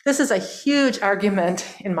 This is a huge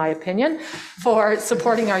argument, in my opinion, for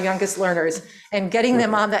supporting our youngest learners and getting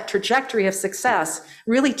them on that trajectory of success,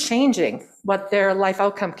 really changing what their life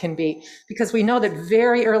outcome can be, because we know that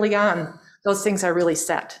very early on, those things are really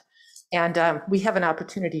set. And we have an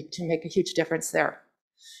opportunity to make a huge difference there.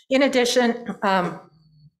 In addition,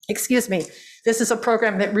 this is a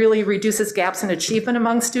program that really reduces gaps in achievement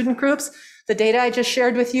among student groups. The data I just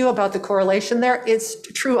shared with you about the correlation there is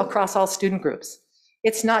true across all student groups.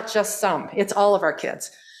 It's not just some, it's all of our kids.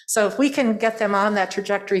 So if we can get them on that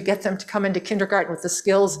trajectory, get them to come into kindergarten with the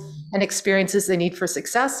skills and experiences they need for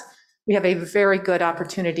success, we have a very good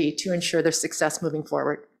opportunity to ensure their success moving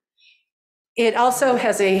forward. It also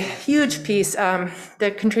has a huge piece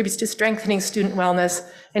that contributes to strengthening student wellness,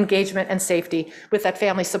 engagement, and safety with that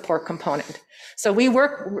family support component. So we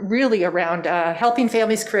work really around helping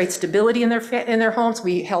families create stability in their homes.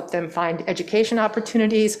 We help them find education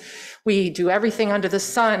opportunities. We do everything under the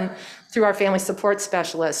sun through our family support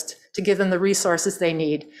specialist to give them the resources they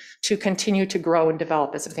need to continue to grow and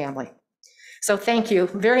develop as a family. So thank you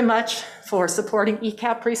very much for supporting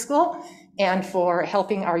ECAP preschool and for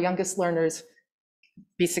helping our youngest learners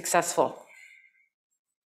be successful.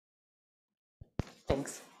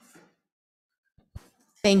 Thanks.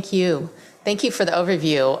 Thank you. Thank you for the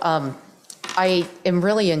overview. I am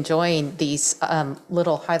really enjoying these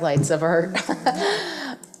little highlights of our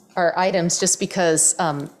our items, just because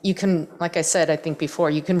you can, like I said, I think before,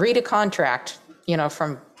 you can read a contract,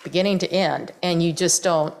 from beginning to end, and you just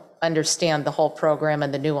don't understand the whole program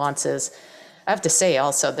and the nuances. I have to say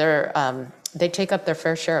also, they take up their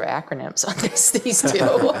fair share of acronyms on these two.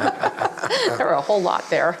 There are a whole lot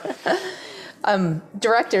there.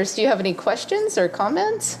 Directors, do you have any questions or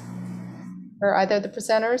comments for either of the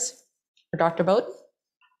presenters or Dr. Bowden?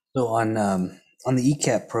 So on the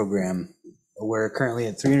ECAP program, we're currently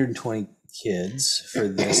at 320 kids for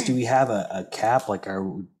this. Do we have a cap?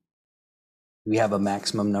 Do we have a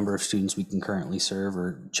maximum number of students we can currently serve,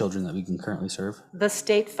 or children that we can currently serve? The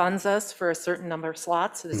state funds us for a certain number of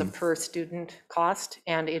slots. It is a per student cost,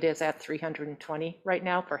 and it is at 320 right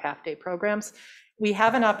now for half-day programs. We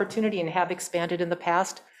have an opportunity and have expanded in the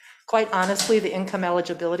past. Quite honestly, the income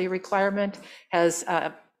eligibility requirement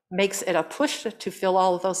makes it a push to fill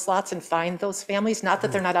all of those slots and find those families. Not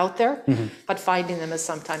that they're not out there, but finding them is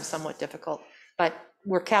sometimes somewhat difficult. But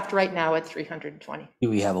we're capped right now at 320. Do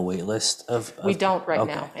we have a wait list of? We don't right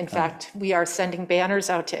now. In fact, we are sending banners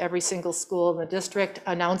out to every single school in the district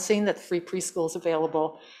announcing that free preschool is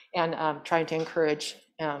available and trying to encourage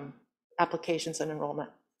applications and enrollment.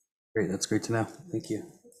 Great, that's great to know. Thank you.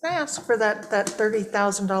 Can I ask for that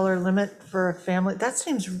 $30,000 limit for a family? That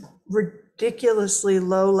seems ridiculously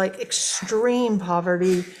low, like extreme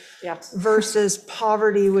poverty versus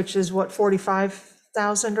poverty, which is what,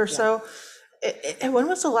 45,000 or so. And when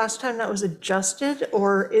was the last time that was adjusted,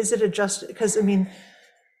 or is it adjusted? Because I mean,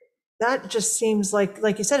 that just seems like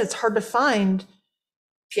you said, it's hard to find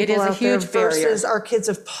people out there versus our kids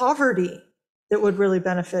of poverty that would really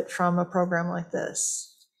benefit from a program like this.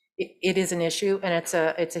 It is an issue, and it's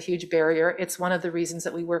a huge barrier. It's one of the reasons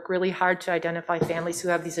that we work really hard to identify families who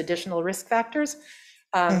have these additional risk factors,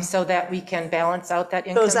 so that we can balance out that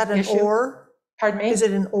income issue. So is that an or? Pardon me? Is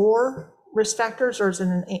it an or risk factors, or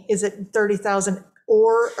is it 30,000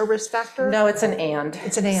 or a risk factor? No, it's an and.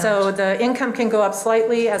 It's an and. So the income can go up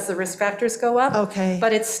slightly as the risk factors go up. Okay.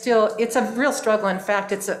 But it's a real struggle. In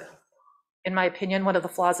fact, in my opinion, one of the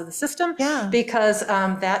flaws of the system, because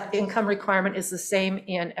that income requirement is the same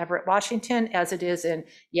in Everett, Washington, as it is in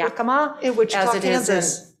Yakima, as it is in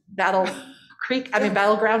Battle Creek,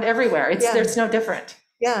 Battleground, everywhere. There's no different.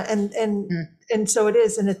 Yeah, and so it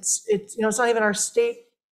is, and it's it's not even our state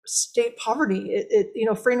poverty.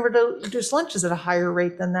 Free and reduced lunch is at a higher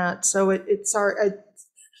rate than that. So it's our.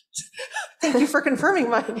 Thank you for confirming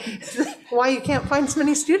why you can't find so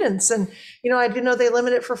many students. And I do know they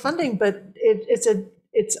limit it for funding, but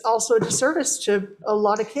it's also a disservice to a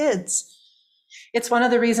lot of kids. It's one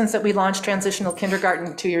of the reasons that we launched transitional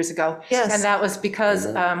kindergarten 2 years ago. Yes. And that was because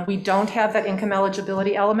we don't have that income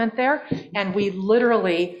eligibility element there. And we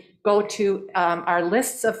literally go to our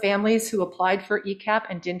lists of families who applied for ECAP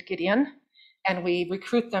and didn't get in, and we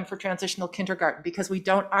recruit them for transitional kindergarten, because we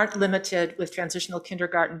aren't limited with transitional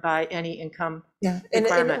kindergarten by any income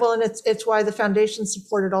requirement. And it's why the foundation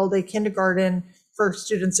supported all-day kindergarten for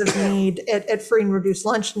students of need at free and reduced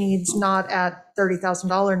lunch needs, not at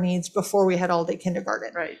 $30,000 needs before we had all-day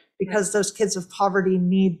kindergarten. Right. Because those kids of poverty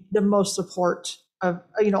need the most support of,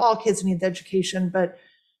 all kids need the education, but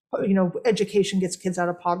education gets kids out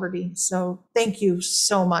of poverty. So thank you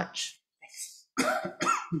so much.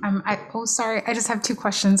 Sorry, I just have two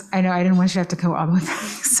questions. I know I didn't want you to have to go all the way back.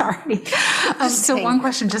 Sorry. So one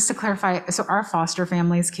question, just to clarify, so our foster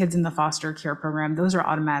families, kids in the foster care program, those are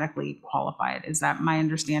automatically qualified. Is that my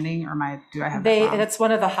understanding, or do I have that wrong? That's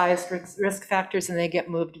one of the highest risk factors, and they get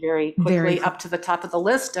moved very quickly up to the top of the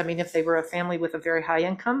list. I mean, if they were a family with a very high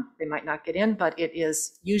income, they might not get in, but it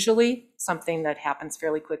is usually something that happens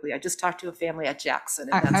fairly quickly. I just talked to a family at Jackson.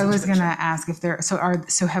 I was going to ask if there,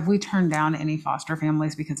 so have we turned down any foster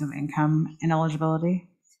families because of income ineligibility?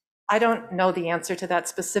 I don't know the answer to that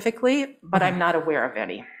specifically, but I'm not aware of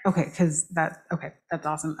any. Okay, that's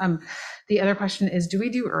awesome. The other question is, do we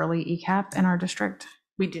do early ECAP in our district?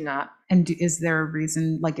 We do not. And is there a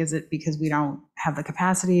reason, like, is it because we don't have the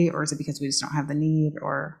capacity, or is it because we just don't have the need,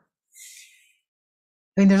 or?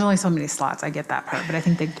 I mean, there's only so many slots, I get that part, but I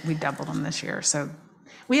think we doubled them this year, so.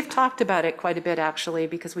 We have talked about it quite a bit, actually,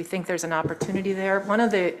 because we think there's an opportunity there. One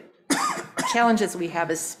of the challenges we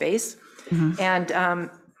have is space. And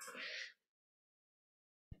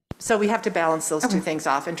so we have to balance those two things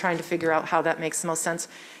off and trying to figure out how that makes the most sense.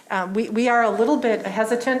 We are a little bit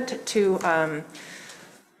hesitant to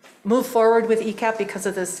move forward with ECAP because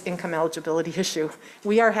of this income eligibility issue.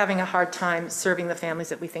 We are having a hard time serving the families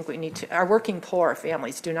that we think we need to. Our working poor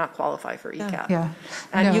families do not qualify for ECAP. Yeah.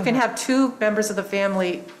 And you can have two members of the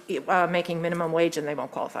family making minimum wage and they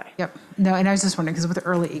won't qualify. Yep. No, and I was just wondering, because with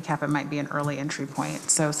early ECAP, it might be an early entry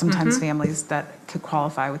point. So sometimes families that could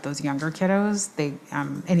qualify with those younger kiddos, they,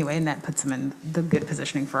 anyway, and that puts them in the good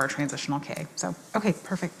positioning for our transitional K. So, okay,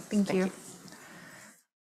 perfect. Thank you.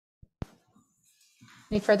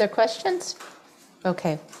 Any further questions?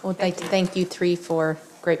 Okay, well, I'd like to thank you three for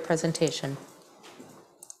great presentation.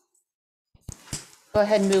 Go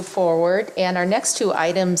ahead and move forward. And our next two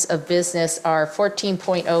items of business are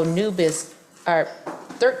 14.0 new business,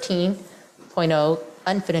 13.0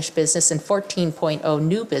 unfinished business and 14.0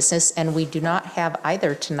 new business, and we do not have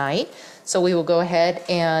either tonight. So we will go ahead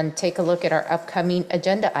and take a look at our upcoming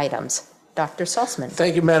agenda items. Dr. Salzman.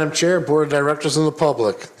 Thank you, Madam Chair, Board of Directors, and the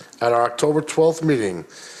public. At our October 12th meeting,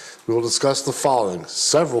 we will discuss the following: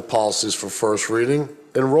 several policies for first reading,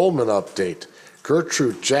 enrollment update,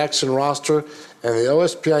 Gertrude Jackson roster, and the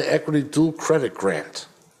OSPI Equity Dual Credit Grant.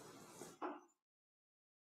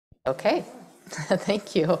 Okay,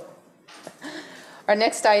 thank you. Our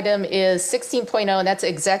next item is 16.0, and that's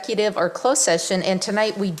executive or closed session. And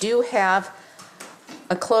tonight we do have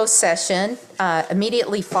a closed session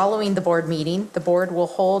immediately following the board meeting. The board will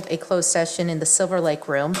hold a closed session in the Silver Lake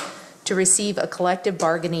Room to receive a collective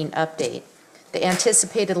bargaining update. The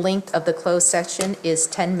anticipated length of the closed session is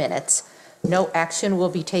 10 minutes. No action will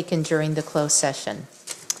be taken during the closed session.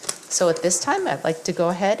 So at this time, I'd like to go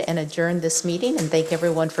ahead and adjourn this meeting and thank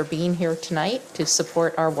everyone for being here tonight to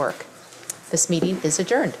support our work. This meeting is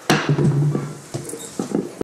adjourned.